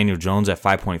like Daniel Jones at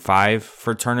 5.5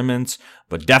 for tournaments,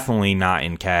 but definitely not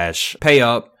in cash. Pay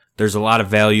up. There's a lot of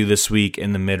value this week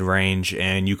in the mid-range,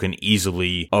 and you can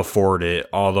easily afford it,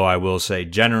 although I will say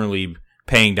generally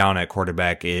paying down at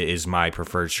quarterback is my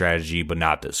preferred strategy, but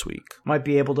not this week. Might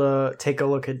be able to take a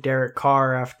look at Derek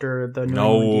Carr after the New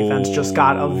England defense just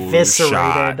got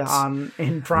eviscerated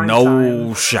in prime time.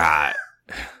 No shot.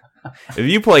 If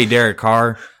you play Derek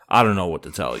Carr, I don't know what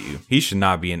to tell you. He should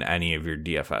not be in any of your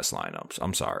DFS lineups.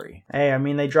 I'm sorry. Hey, I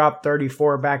mean, they dropped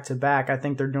 34 back-to-back. I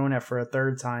think they're doing it for a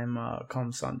third time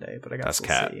come Sunday, but I guess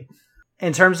we'll see.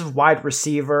 In terms of wide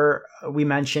receiver, we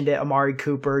mentioned it, Amari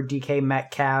Cooper, DK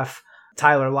Metcalf,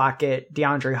 Tyler Lockett,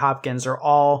 DeAndre Hopkins are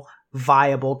all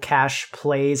viable cash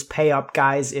plays, pay up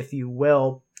guys, if you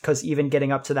will, because even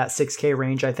getting up to that 6K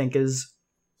range, I think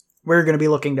we're going to be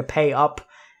looking to pay up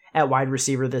at wide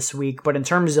receiver this week. But in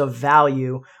terms of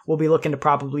value, we'll be looking to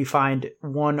probably find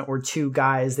one or two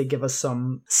guys that give us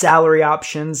some salary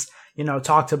options.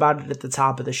 Talked about it at the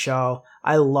top of the show.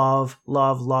 I love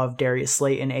Darius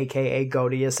Slayton, aka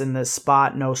Godius, in this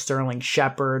spot. No Sterling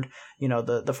Shepard.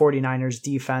 The 49ers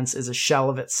defense is a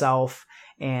shell of itself,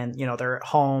 and, they're at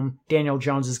home. Daniel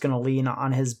Jones is going to lean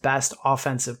on his best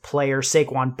offensive player.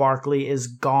 Saquon Barkley is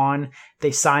gone.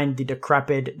 They signed the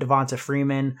decrepit Devonta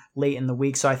Freeman late in the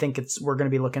week, so I think we're going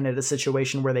to be looking at a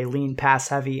situation where they lean pass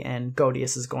heavy, and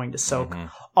Godius is going to soak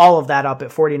all of that up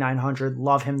at 4,900.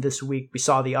 Love him this week. We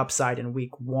saw the upside in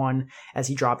week 1 as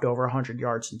he dropped over 100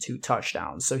 yards and 2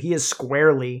 touchdowns. So he is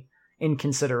squarely in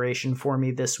consideration for me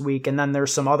this week. And then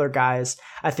there's some other guys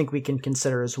I think we can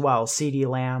consider as well. CeeDee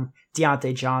Lamb,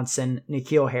 Deontay Johnson,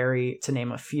 N'Keal Harry, to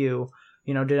name a few.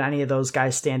 Did any of those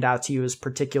guys stand out to you as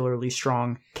particularly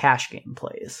strong cash game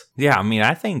plays? Yeah, I mean,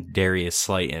 I think Darius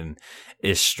Slayton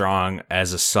is strong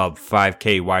as a sub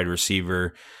 5K wide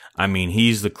receiver. I mean,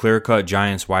 he's the clear-cut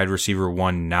Giants wide receiver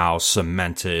 1 now,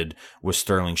 cemented with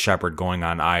Sterling Shepard going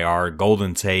on IR.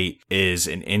 Golden Tate is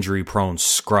an injury-prone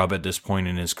scrub at this point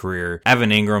in his career.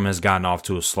 Evan Ingram has gotten off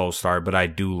to a slow start, but I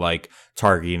do like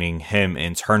targeting him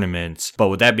in tournaments. But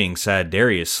with that being said,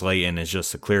 Darius Slayton is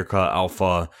just a clear-cut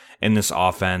alpha in this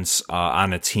offense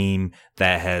on a team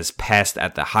that has passed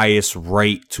at the highest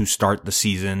rate to start the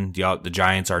season. The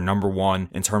Giants are number 1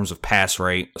 in terms of pass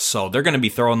rate, so they're going to be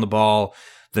throwing the ball.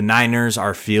 The Niners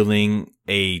are fielding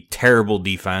a terrible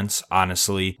defense,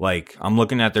 honestly. Like, I'm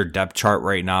looking at their depth chart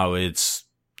right now. It's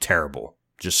terrible.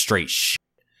 Just straight shit.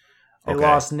 They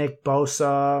lost Nick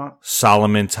Bosa.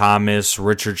 Solomon Thomas,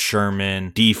 Richard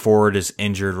Sherman. D Ford is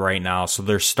injured right now. So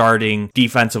their starting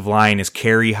defensive line is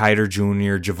Kerry Hyder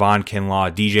Jr., Javon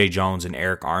Kinlaw, DJ Jones, and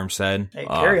Eric Armstead. Hey,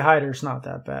 Kerry Hyder's not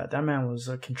that bad. That man was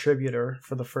a contributor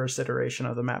for the first iteration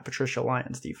of the Matt Patricia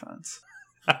Lions defense.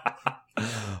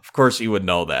 Of course you would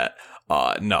know that.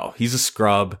 No, he's a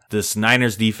scrub. This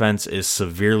Niners defense is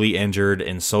severely injured,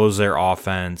 and so is their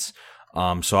offense.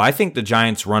 So I think the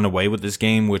Giants run away with this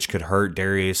game, which could hurt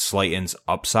Darius Slayton's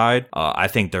upside. I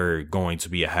think they're going to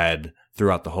be ahead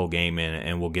throughout the whole game,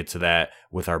 and we'll get to that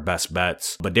with our best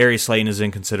bets. But Darius Slayton is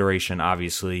in consideration,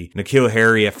 obviously. N'Keal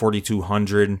Harry at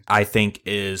 4,200, I think,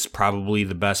 is probably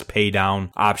the best pay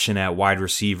down option at wide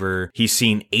receiver. He's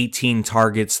seen 18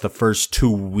 targets the first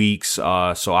 2 weeks, so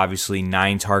obviously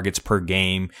 9 targets per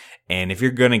game. And if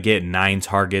you're going to get 9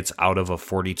 targets out of a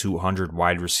 4,200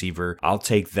 wide receiver, I'll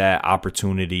take that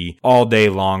opportunity all day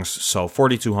long. So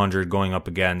 4,200 going up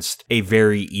against a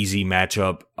very easy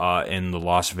matchup in the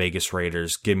Las Vegas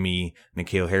Raiders. Give me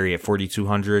N'Keal Harry at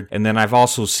 4,200. And then I've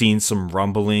also seen some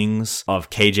rumblings of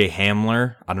KJ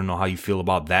Hamler. I don't know how you feel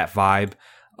about that vibe,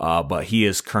 but he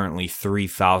is currently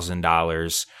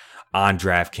 $3,000 on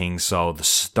DraftKings. So the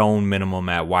stone minimum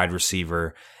at wide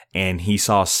receiver. And he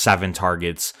saw 7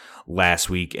 targets last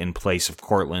week in place of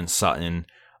Cortland Sutton,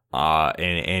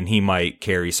 and he might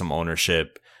carry some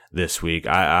ownership this week.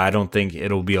 I don't think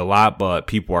it'll be a lot, but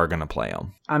people are going to play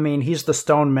him. I mean, he's the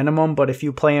stone minimum, but if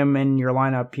you play him in your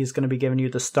lineup, he's going to be giving you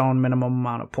the stone minimum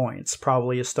amount of points,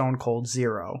 probably a stone cold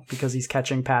 0, because he's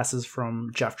catching passes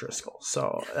from Jeff Driscoll.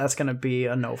 So that's going to be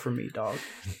a no for me, dog.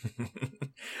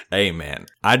 Hey, man,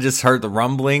 I just heard the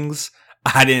rumblings.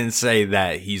 I didn't say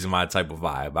that he's my type of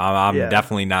vibe. I'm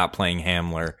definitely not playing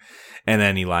Hamler in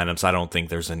any lineups. I don't think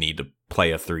there's a need to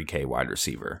play a 3K wide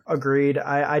receiver. Agreed.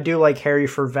 I do like Harry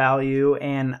for value.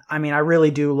 And I mean, I really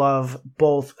do love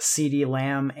both CeeDee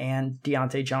Lamb and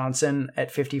Deontay Johnson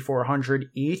at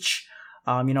 5,400 each.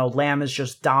 Lamb has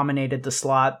just dominated the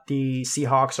slot. The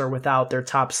Seahawks are without their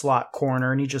top slot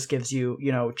corner, and he just gives you,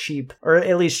 cheap, or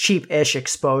at least cheap-ish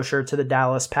exposure to the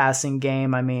Dallas passing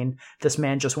game. I mean, this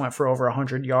man just went for over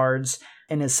 100 yards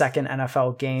in his second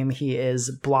NFL game. He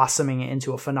is blossoming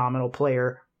into a phenomenal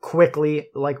player quickly,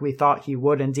 like we thought he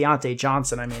would. And Deontay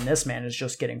Johnson, I mean, this man is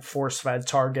just getting force-fed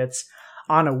targets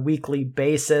on a weekly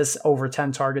basis, over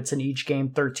 10 targets in each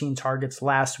game, 13 targets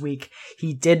last week.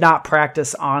 He did not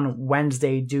practice on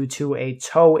Wednesday due to a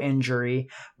toe injury,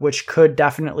 which could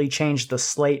definitely change the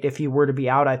slate. If he were to be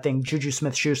out, I think Juju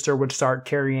Smith-Schuster would start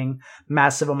carrying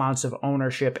massive amounts of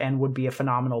ownership and would be a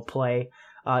phenomenal play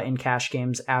in cash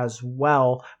games as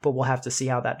well, but we'll have to see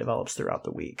how that develops throughout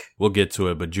the week. We'll get to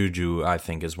it, but Juju, I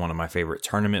think, is one of my favorite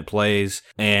tournament plays.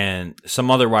 And some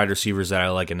other wide receivers that I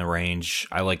like in the range,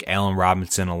 I like Allen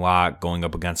Robinson a lot going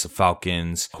up against the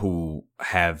Falcons, who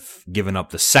have given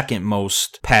up the second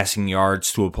most passing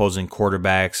yards to opposing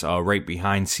quarterbacks, right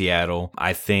behind Seattle.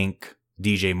 I think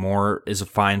DJ Moore is a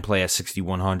fine play at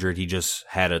 6,100. He just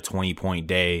had a 20-point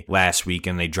day last week,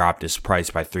 and they dropped his price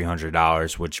by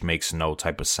 $300, which makes no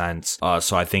type of sense.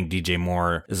 So I think DJ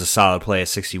Moore is a solid play at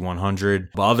 6,100.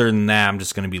 But other than that, I'm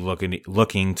just going to be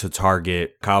looking to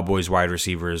target Cowboys wide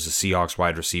receivers, the Seahawks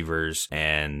wide receivers,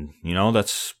 and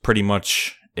that's pretty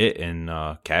much it in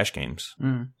cash games.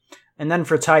 And then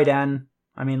for tight end,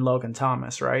 I mean Logan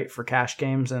Thomas, right? For cash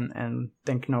games and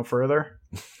think no further.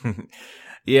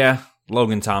 Yeah.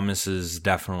 Logan Thomas is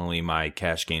definitely my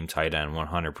cash game tight end,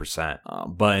 100%.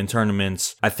 But in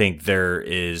tournaments, I think there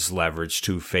is leverage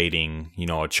to fading,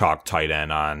 a chalk tight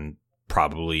end on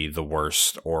probably the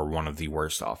worst or one of the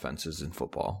worst offenses in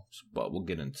football. But we'll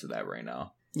get into that right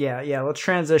now. Yeah. Let's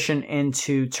transition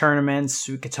into tournaments.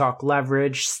 We could talk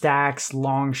leverage, stacks,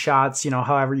 long shots,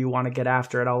 however you want to get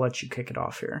after it. I'll let you kick it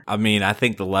off here. I mean, I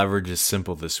think the leverage is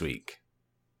simple this week.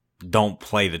 Don't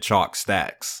play the chalk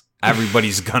stacks.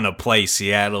 Everybody's going to play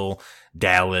Seattle,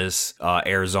 Dallas,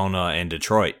 Arizona, and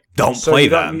Detroit. Don't play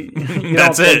them. You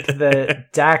That's don't think it.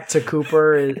 That Dak to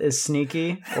Cooper is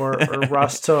sneaky or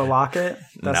Russ to Lockett?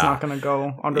 That's not going to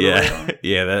go under the radar?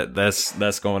 Yeah,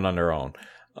 that's going on their own.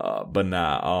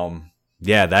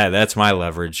 That's my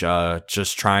leverage.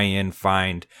 Just try and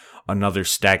find another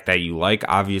stack that you like.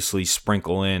 Obviously,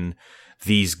 sprinkle in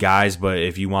these guys, but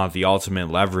if you want the ultimate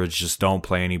leverage, just don't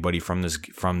play anybody from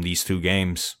these 2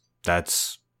 games.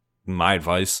 That's my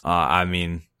advice. I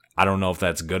mean, I don't know if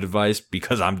that's good advice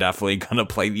because I'm definitely gonna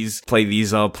play these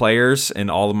players in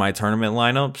all of my tournament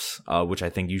lineups, which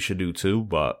I think you should do too.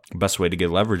 But the best way to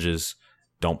get leverage is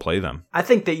don't play them. I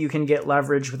think that you can get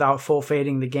leverage without full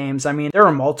fading the games. I mean, there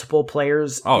are multiple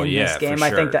players in this game, sure. I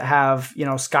think, that have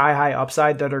sky high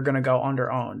upside that are going to go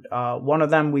under owned. One of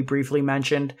them we briefly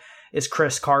mentioned is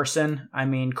Chris Carson. I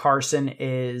mean, Carson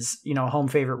is home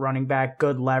favorite running back,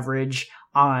 good leverage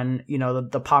on,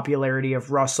 the popularity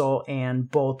of Russell and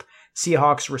both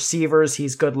Seahawks receivers.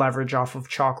 He's good leverage off of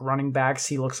chalk running backs.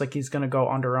 He looks like he's going to go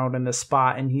under-owned in this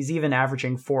spot, and he's even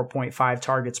averaging 4.5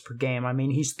 targets per game. I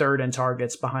mean, he's third in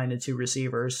targets behind the 2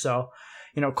 receivers. So,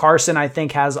 Carson, I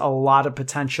think, has a lot of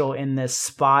potential in this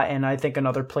spot, and I think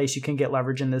another place you can get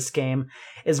leverage in this game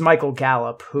is Michael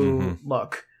Gallup, who,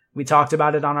 look, we talked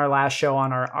about it on our last show,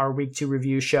 on our week 2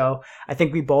 review show. I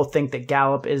think we both think that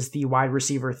Gallup is the wide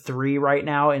receiver 3 right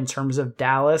now in terms of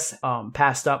Dallas,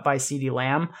 passed up by CeeDee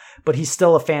Lamb, but he's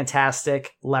still a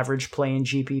fantastic leverage play in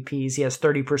GPPs. He has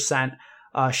 30%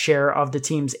 share of the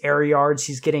team's air yards.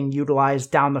 He's getting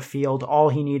utilized down the field. All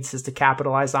he needs is to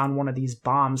capitalize on one of these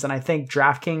bombs. And I think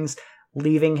DraftKings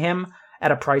leaving him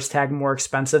at a price tag more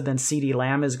expensive than CeeDee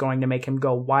Lamb is going to make him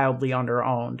go wildly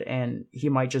underowned, and he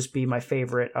might just be my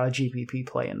favorite GPP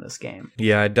play in this game.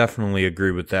 Yeah, I definitely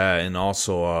agree with that. And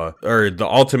also, the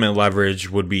ultimate leverage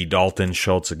would be Dalton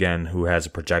Schultz again, who has a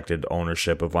projected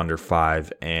ownership of under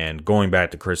 5. And going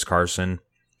back to Chris Carson,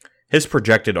 his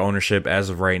projected ownership as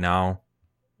of right now,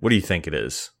 what do you think it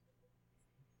is?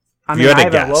 I mean, I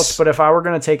haven't looked, but if I were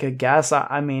going to take a guess,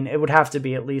 I mean, it would have to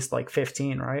be at least like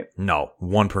 15, right? No,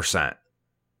 1%.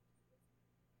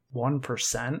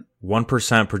 1%?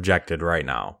 1% projected right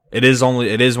now. It is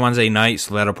Wednesday night,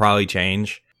 so that'll probably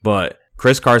change. But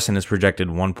Chris Carson is projected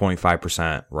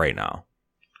 1.5% right now.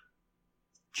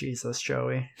 Jesus,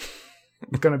 Joey.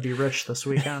 I'm going to be rich this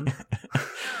weekend.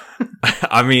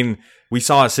 I mean, we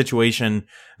saw a situation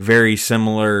very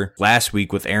similar last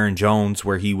week with Aaron Jones,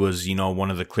 where he was,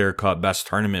 one of the clear-cut best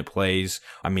tournament plays.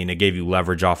 I mean, it gave you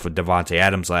leverage off of Devontae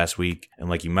Adams last week. And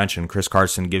like you mentioned, Chris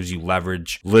Carson gives you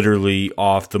leverage literally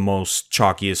off the most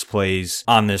chalkiest plays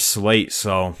on this slate.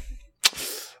 So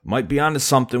might be onto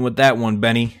something with that one,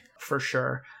 Benny. For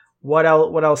sure. What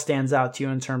else stands out to you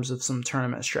in terms of some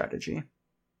tournament strategy?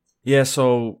 Yeah,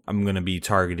 so I'm going to be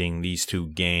targeting these two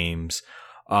games.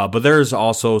 But there's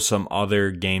also some other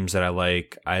games that I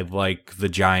like. I like the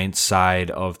Giants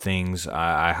side of things.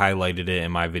 I highlighted it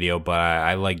in my video, but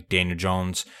I like Daniel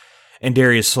Jones and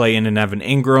Darius Slayton and Evan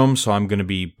Ingram, so I'm going to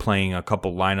be playing a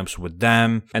couple lineups with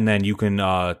them. And then you can,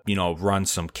 run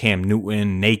some Cam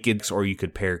Newton naked, or you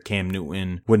could pair Cam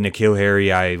Newton with N'Keal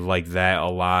Harry. I like that a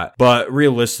lot. But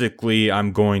realistically,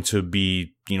 I'm going to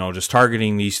be, just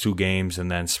targeting these two games and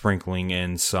then sprinkling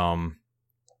in some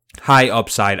high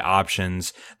upside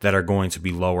options that are going to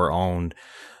be lower owned,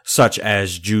 such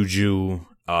as Juju,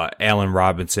 Allen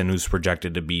Robinson, who's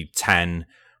projected to be 10%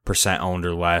 owned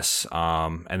or less,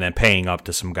 and then paying up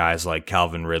to some guys like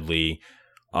Calvin Ridley,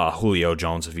 Julio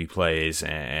Jones if he plays,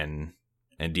 and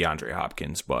DeAndre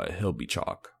Hopkins, but he'll be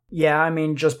chalk. Yeah, I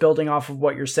mean, just building off of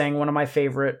what you're saying, one of my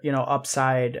favorite,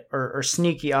 upside or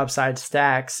sneaky upside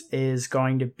stacks is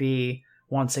going to be,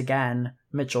 once again,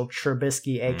 Mitchell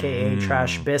Trubisky, a.k.a.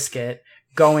 Trash Biscuit,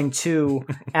 going to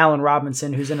Allen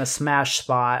Robinson, who's in a smash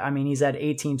spot. I mean, he's had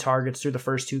 18 targets through the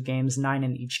first 2 games, 9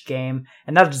 in each game,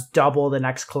 and that's double the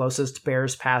next closest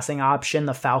Bears passing option.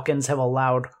 The Falcons have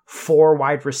allowed 4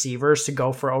 wide receivers to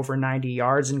go for over 90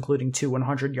 yards, including 2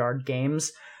 100-yard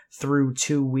games through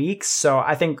 2 weeks. So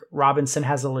I think Robinson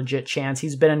has a legit chance.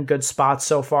 He's been in good spots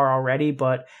so far already,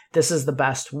 but this is the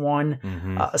best one,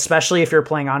 especially if you're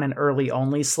playing on an early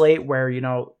only slate where,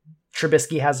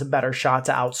 Trubisky has a better shot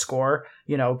to outscore,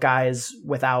 guys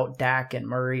without Dak and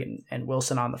Murray and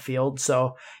Wilson on the field.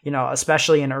 So,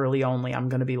 especially in early only, I'm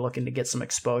going to be looking to get some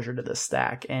exposure to this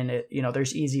stack. And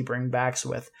there's easy bringbacks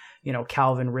with,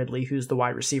 Calvin Ridley, who's the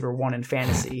wide receiver 1 in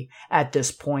fantasy at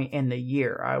this point in the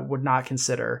year. I would not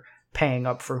consider paying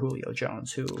up for Julio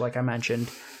Jones, who, like I mentioned,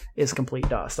 is complete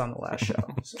dust on the last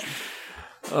show. So.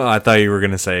 Oh, I thought you were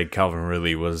going to say Calvin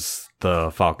Ridley was the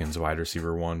Falcons wide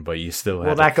receiver 1, but you still had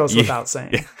Well, that goes without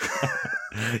saying.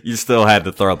 You still had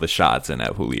to throw the shots in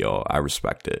at Julio. I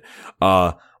respect it.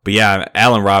 But yeah,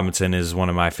 Allen Robinson is one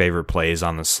of my favorite plays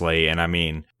on the slate. And I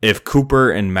mean, if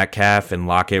Cooper and Metcalf and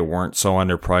Lockett weren't so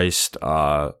underpriced,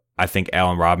 I think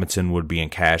Allen Robinson would be in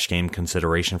cash game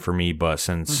consideration for me. But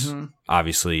since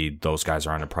obviously those guys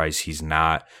are underpriced, he's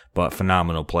not. But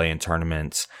phenomenal play in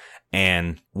tournaments.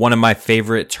 And one of my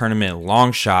favorite tournament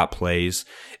long shot plays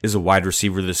is a wide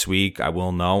receiver this week. I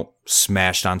will note,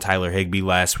 smashed on Tyler Higbee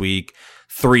last week.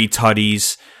 3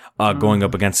 tutties going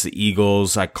up against the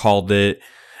Eagles. I called it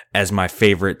as my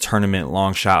favorite tournament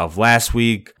long shot of last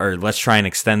week. Or let's try and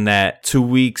extend that 2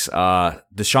 weeks.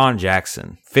 Deshaun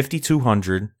Jackson,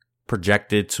 5,200,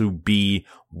 projected to be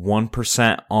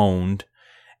 1% owned.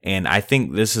 And I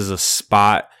think this is a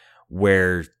spot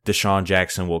where Deshaun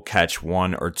Jackson will catch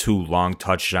 1 or 2 long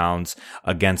touchdowns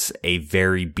against a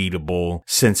very beatable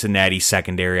Cincinnati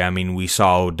secondary. I mean, we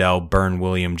saw Odell burn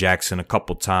William Jackson a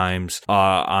couple times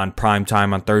on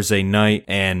primetime on Thursday night,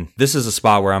 and this is a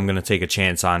spot where I'm going to take a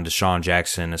chance on Deshaun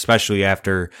Jackson, especially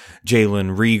after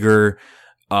Jalen Reagor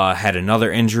had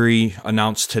another injury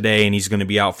announced today, and he's going to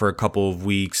be out for a couple of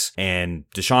weeks. And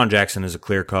Deshaun Jackson is a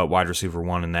clear-cut wide receiver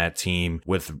 1 in that team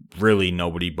with really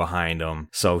nobody behind him.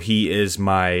 So he is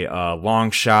my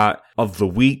long shot of the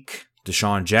week.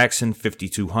 Deshaun Jackson,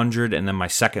 5,200. And then my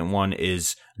second one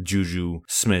is Juju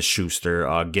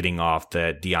Smith-Schuster getting off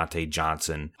the Deontay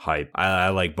Johnson hype. I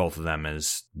like both of them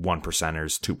as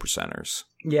 1%ers, 2%ers.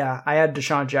 Yeah, I had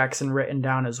Deshaun Jackson written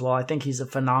down as well. I think he's a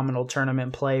phenomenal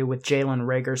tournament play with Jalen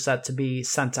Reagor set to be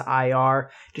sent to IR.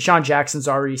 Deshaun Jackson's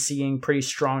already seeing pretty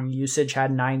strong usage,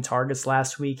 had 9 targets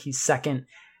last week. He's second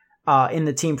in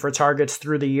the team for targets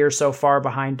through the year so far,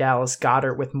 behind Dallas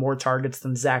Goedert with more targets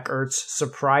than Zach Ertz,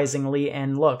 surprisingly.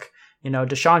 And look,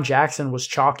 Deshaun Jackson was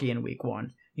chalky in week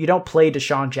 1. You don't play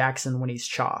Deshaun Jackson when he's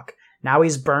chalk. Now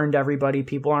he's burned everybody.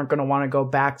 People aren't going to want to go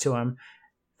back to him.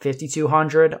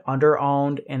 5,200,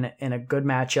 under-owned, in a good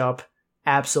matchup.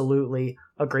 Absolutely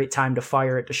a great time to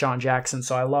fire at Deshaun Jackson.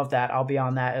 So I love that. I'll be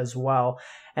on that as well.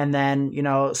 And then,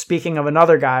 speaking of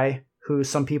another guy who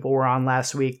some people were on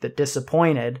last week that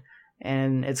disappointed,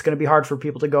 and it's going to be hard for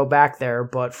people to go back there,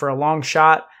 but for a long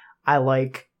shot, I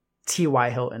like T.Y.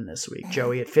 Hilton this week,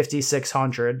 Joey, at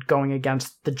 5,600 going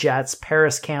against the Jets.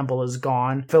 Paris Campbell is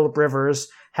gone. Phillip Rivers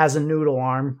has a noodle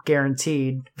arm,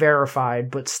 guaranteed,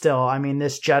 verified, but still,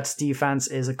 this Jets defense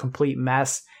is a complete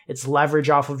mess. It's leverage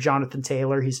off of Jonathan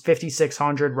Taylor. He's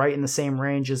 5,600, right in the same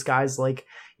range as guys like,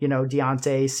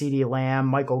 Deontay, CeeDee Lamb,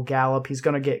 Michael Gallup. He's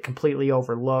going to get completely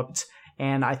overlooked,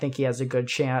 and I think he has a good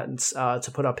chance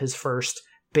to put up his first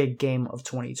big game of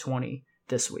 2020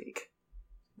 this week.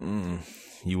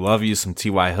 You love you some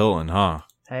T.Y. Hilton, huh?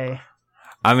 Hey.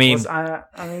 I mean,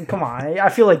 come on. I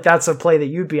feel like that's a play that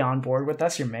you'd be on board with.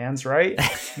 That's your man's, right?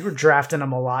 You were drafting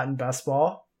him a lot in best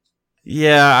ball.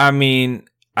 Yeah,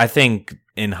 I think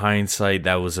in hindsight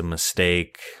that was a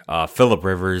mistake. Phillip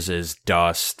Rivers is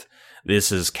dust.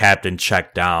 This is captain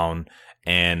check down,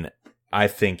 and I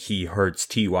think he hurts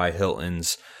T.Y.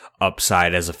 Hilton's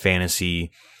upside as a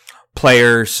fantasy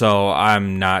player, so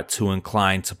I'm not too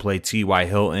inclined to play T.Y.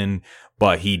 Hilton.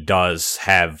 But he does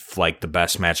have the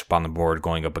best matchup on the board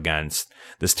going up against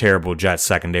this terrible Jets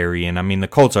secondary. And the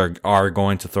Colts are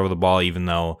going to throw the ball even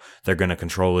though they're going to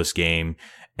control this game.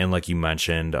 And like you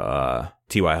mentioned,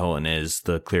 T.Y. Hilton is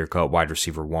the clear-cut wide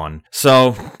receiver 1.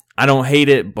 So I don't hate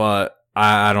it, but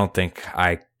I don't think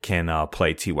I can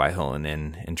play T.Y. Hilton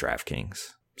in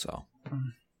DraftKings. So.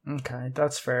 Okay,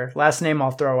 that's fair. Last name I'll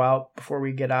throw out before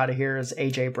we get out of here is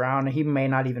A.J. Brown. He may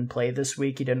not even play this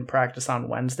week. He didn't practice on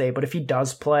Wednesday, but if he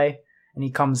does play and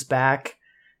he comes back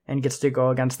and gets to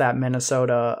go against that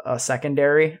Minnesota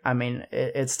secondary,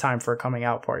 it's time for a coming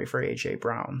out party for A.J.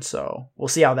 Brown. So we'll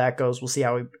see how that goes. We'll see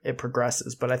how it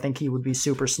progresses, but I think he would be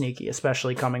super sneaky,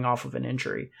 especially coming off of an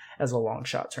injury as a long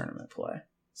shot tournament play.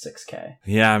 6K.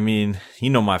 Yeah,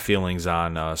 my feelings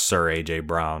on Sir AJ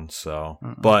Brown. So,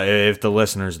 But if the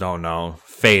listeners don't know,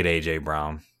 fade AJ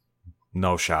Brown,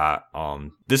 no shot.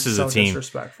 This is so a team.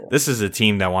 Disrespectful. This is a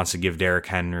team that wants to give Derrick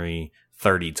Henry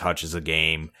 30 touches a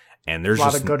game, and there's a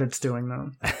lot of good it's doing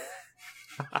though.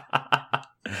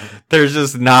 There's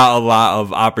just not a lot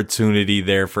of opportunity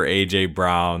there for AJ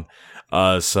Brown.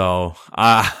 So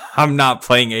I'm not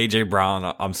playing AJ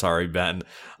Brown. I'm sorry, Ben.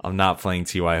 I'm not playing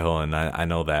T.Y. Hilton. I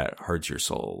know that hurts your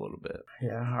soul a little bit.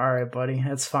 Yeah, all right, buddy.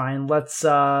 It's fine. Let's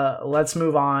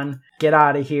move on. Get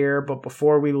out of here. But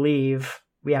before we leave,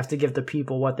 we have to give the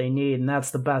people what they need, and that's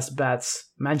the best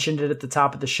bets. Mentioned it at the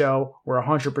top of the show. We're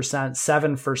 100%,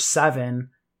 7 for 7.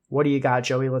 What do you got,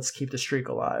 Joey? Let's keep the streak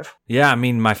alive. Yeah,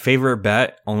 my favorite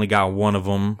bet, only got one of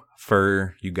them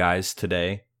for you guys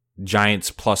today.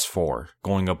 Giants +4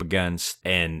 going up against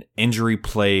an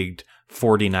injury-plagued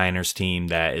 49ers team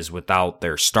that is without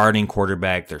their starting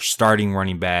quarterback, their starting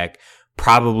running back,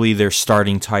 probably their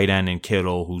starting tight end in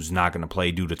Kittle, who's not going to play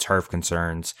due to turf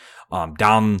concerns,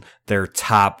 down their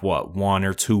top, 1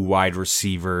 or 2 wide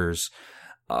receivers,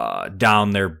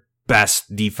 down their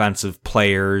best defensive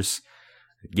players.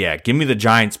 Yeah, give me the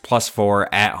Giants +4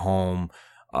 at home.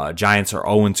 Giants are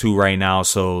 0-2 right now,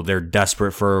 so they're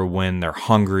desperate for a win. They're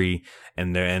hungry,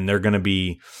 and they're going to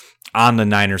be on the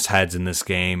Niners' heads in this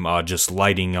game, just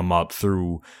lighting them up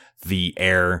through the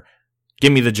air.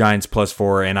 Give me the Giants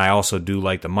 +4, and I also do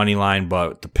like the money line,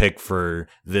 but the pick for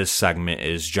this segment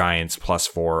is Giants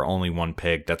 +4. Only one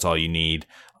pick. That's all you need.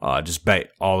 Just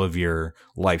bet all of your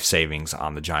life savings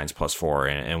on the Giants +4,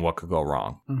 and what could go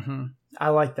wrong. Mm-hmm. I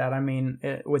like that.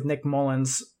 With Nick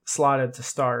Mullins slotted to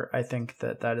start, I think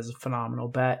that is a phenomenal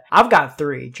bet. I've got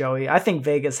 3, Joey. I think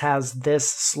Vegas has this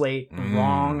slate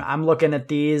wrong. I'm looking at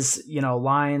these,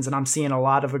 lines, and I'm seeing a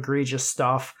lot of egregious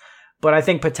stuff. But I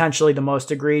think potentially the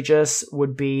most egregious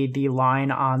would be the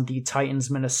line on the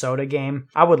Titans-Minnesota game.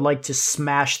 I would like to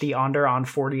smash the under on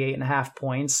 48.5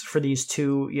 points for these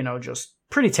two, just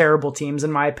pretty terrible teams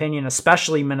in my opinion,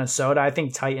 especially Minnesota. I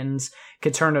think Titans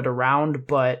could turn it around,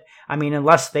 but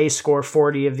unless they score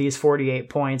 40 of these 48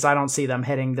 points, I don't see them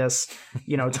hitting this,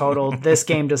 total. This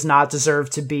game does not deserve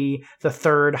to be the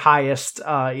 3rd highest,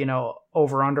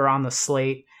 over under on the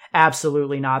slate.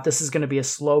 Absolutely not. This is going to be a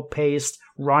slow-paced,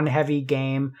 run heavy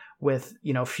game with,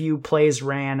 few plays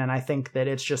ran. And I think that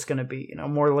it's just going to be,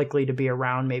 more likely to be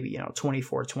around maybe,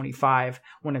 24, 25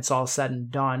 when it's all said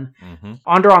and done. Mm-hmm.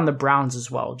 Under on the Browns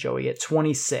as well, Joey, at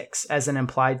 26 as an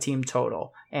implied team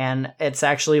total. And it's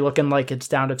actually looking like it's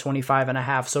down to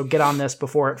 25.5. So get on this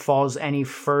before it falls any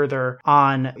further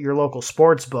on your local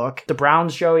sports book. The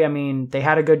Browns, Joey, I mean, they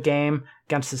had a good game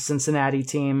against the Cincinnati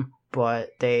team, but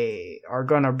they are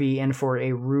going to be in for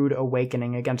a rude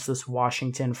awakening against this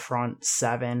Washington front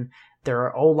seven.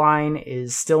 Their O-line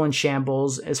is still in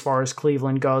shambles as far as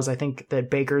Cleveland goes. I think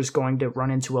that Baker's going to run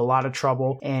into a lot of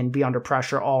trouble and be under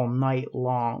pressure all night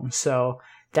long. So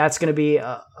that's going to be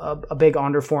a big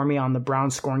under for me on the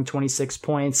Browns scoring 26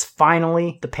 points.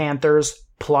 Finally, the Panthers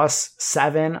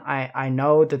 +7. I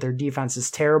know that their defense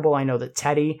is terrible. I know that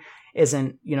Teddy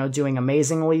isn't, doing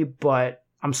amazingly, but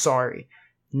I'm sorry.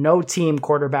 No team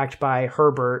quarterbacked by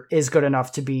Herbert is good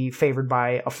enough to be favored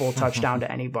by a full touchdown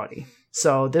to anybody.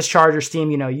 So this Chargers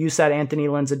team, you said Anthony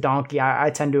Lynn's a donkey.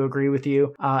 I tend to agree with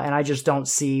you. And I just don't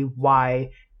see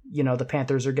why, the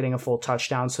Panthers are getting a full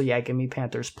touchdown. So yeah, give me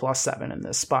Panthers +7 in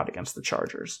this spot against the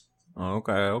Chargers.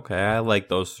 Okay. I like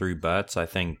those 3 bets. I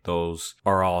think those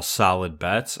are all solid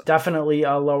bets. Definitely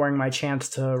lowering my chance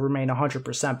to remain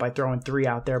 100% by throwing 3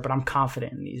 out there, but I'm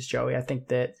confident in these, Joey. I think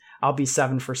that I'll be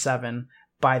 7 for 7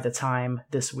 by the time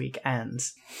this week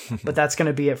ends. But that's going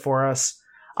to be it for us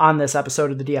on this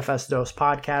episode of the DFS Dose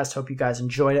podcast. Hope you guys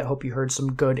enjoyed it. Hope you heard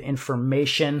some good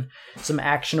information, some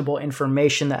actionable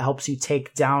information that helps you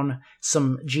take down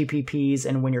some GPPs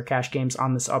and win your cash games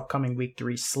on this upcoming week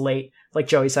 3 slate. Like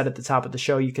Joey said at the top of the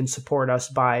show, you can support us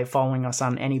by following us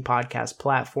on any podcast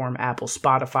platform: Apple,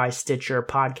 Spotify, Stitcher,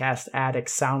 Podcast Addict,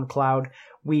 SoundCloud.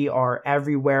 We are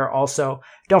everywhere. Also,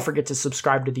 don't forget to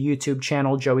subscribe to the YouTube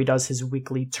channel. Joey does his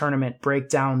weekly tournament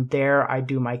breakdown there. I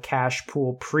do my cash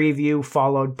pool preview,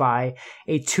 followed by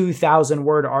a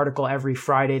 2,000-word article every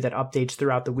Friday that updates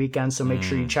throughout the weekend, so make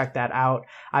sure you check that out.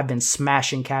 I've been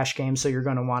smashing cash games, so you're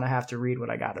going to want to have to read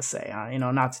what I got to say.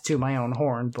 Not to toot my own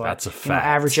horn, but that's a fact.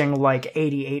 Averaging like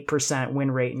 88% win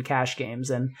rate in cash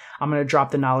games. And I'm going to drop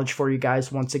the knowledge for you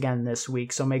guys once again this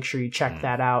week, so make sure you check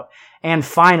that out. And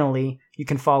finally, you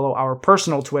can follow our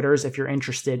personal Twitters if you're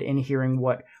interested in hearing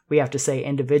what we have to say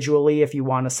individually. If you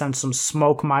want to send some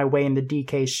smoke my way in the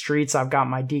DK streets, I've got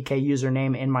my DK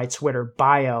username in my Twitter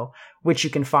bio, which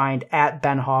you can find at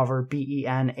Benhauver,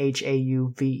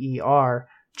 BenHauver.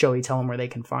 Joey, tell them where they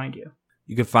can find you.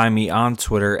 You can find me on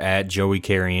Twitter at Joey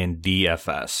Carrion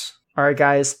DFS. All right,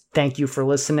 guys, thank you for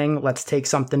listening. Let's take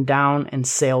something down and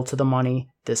sail to the money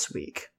this week.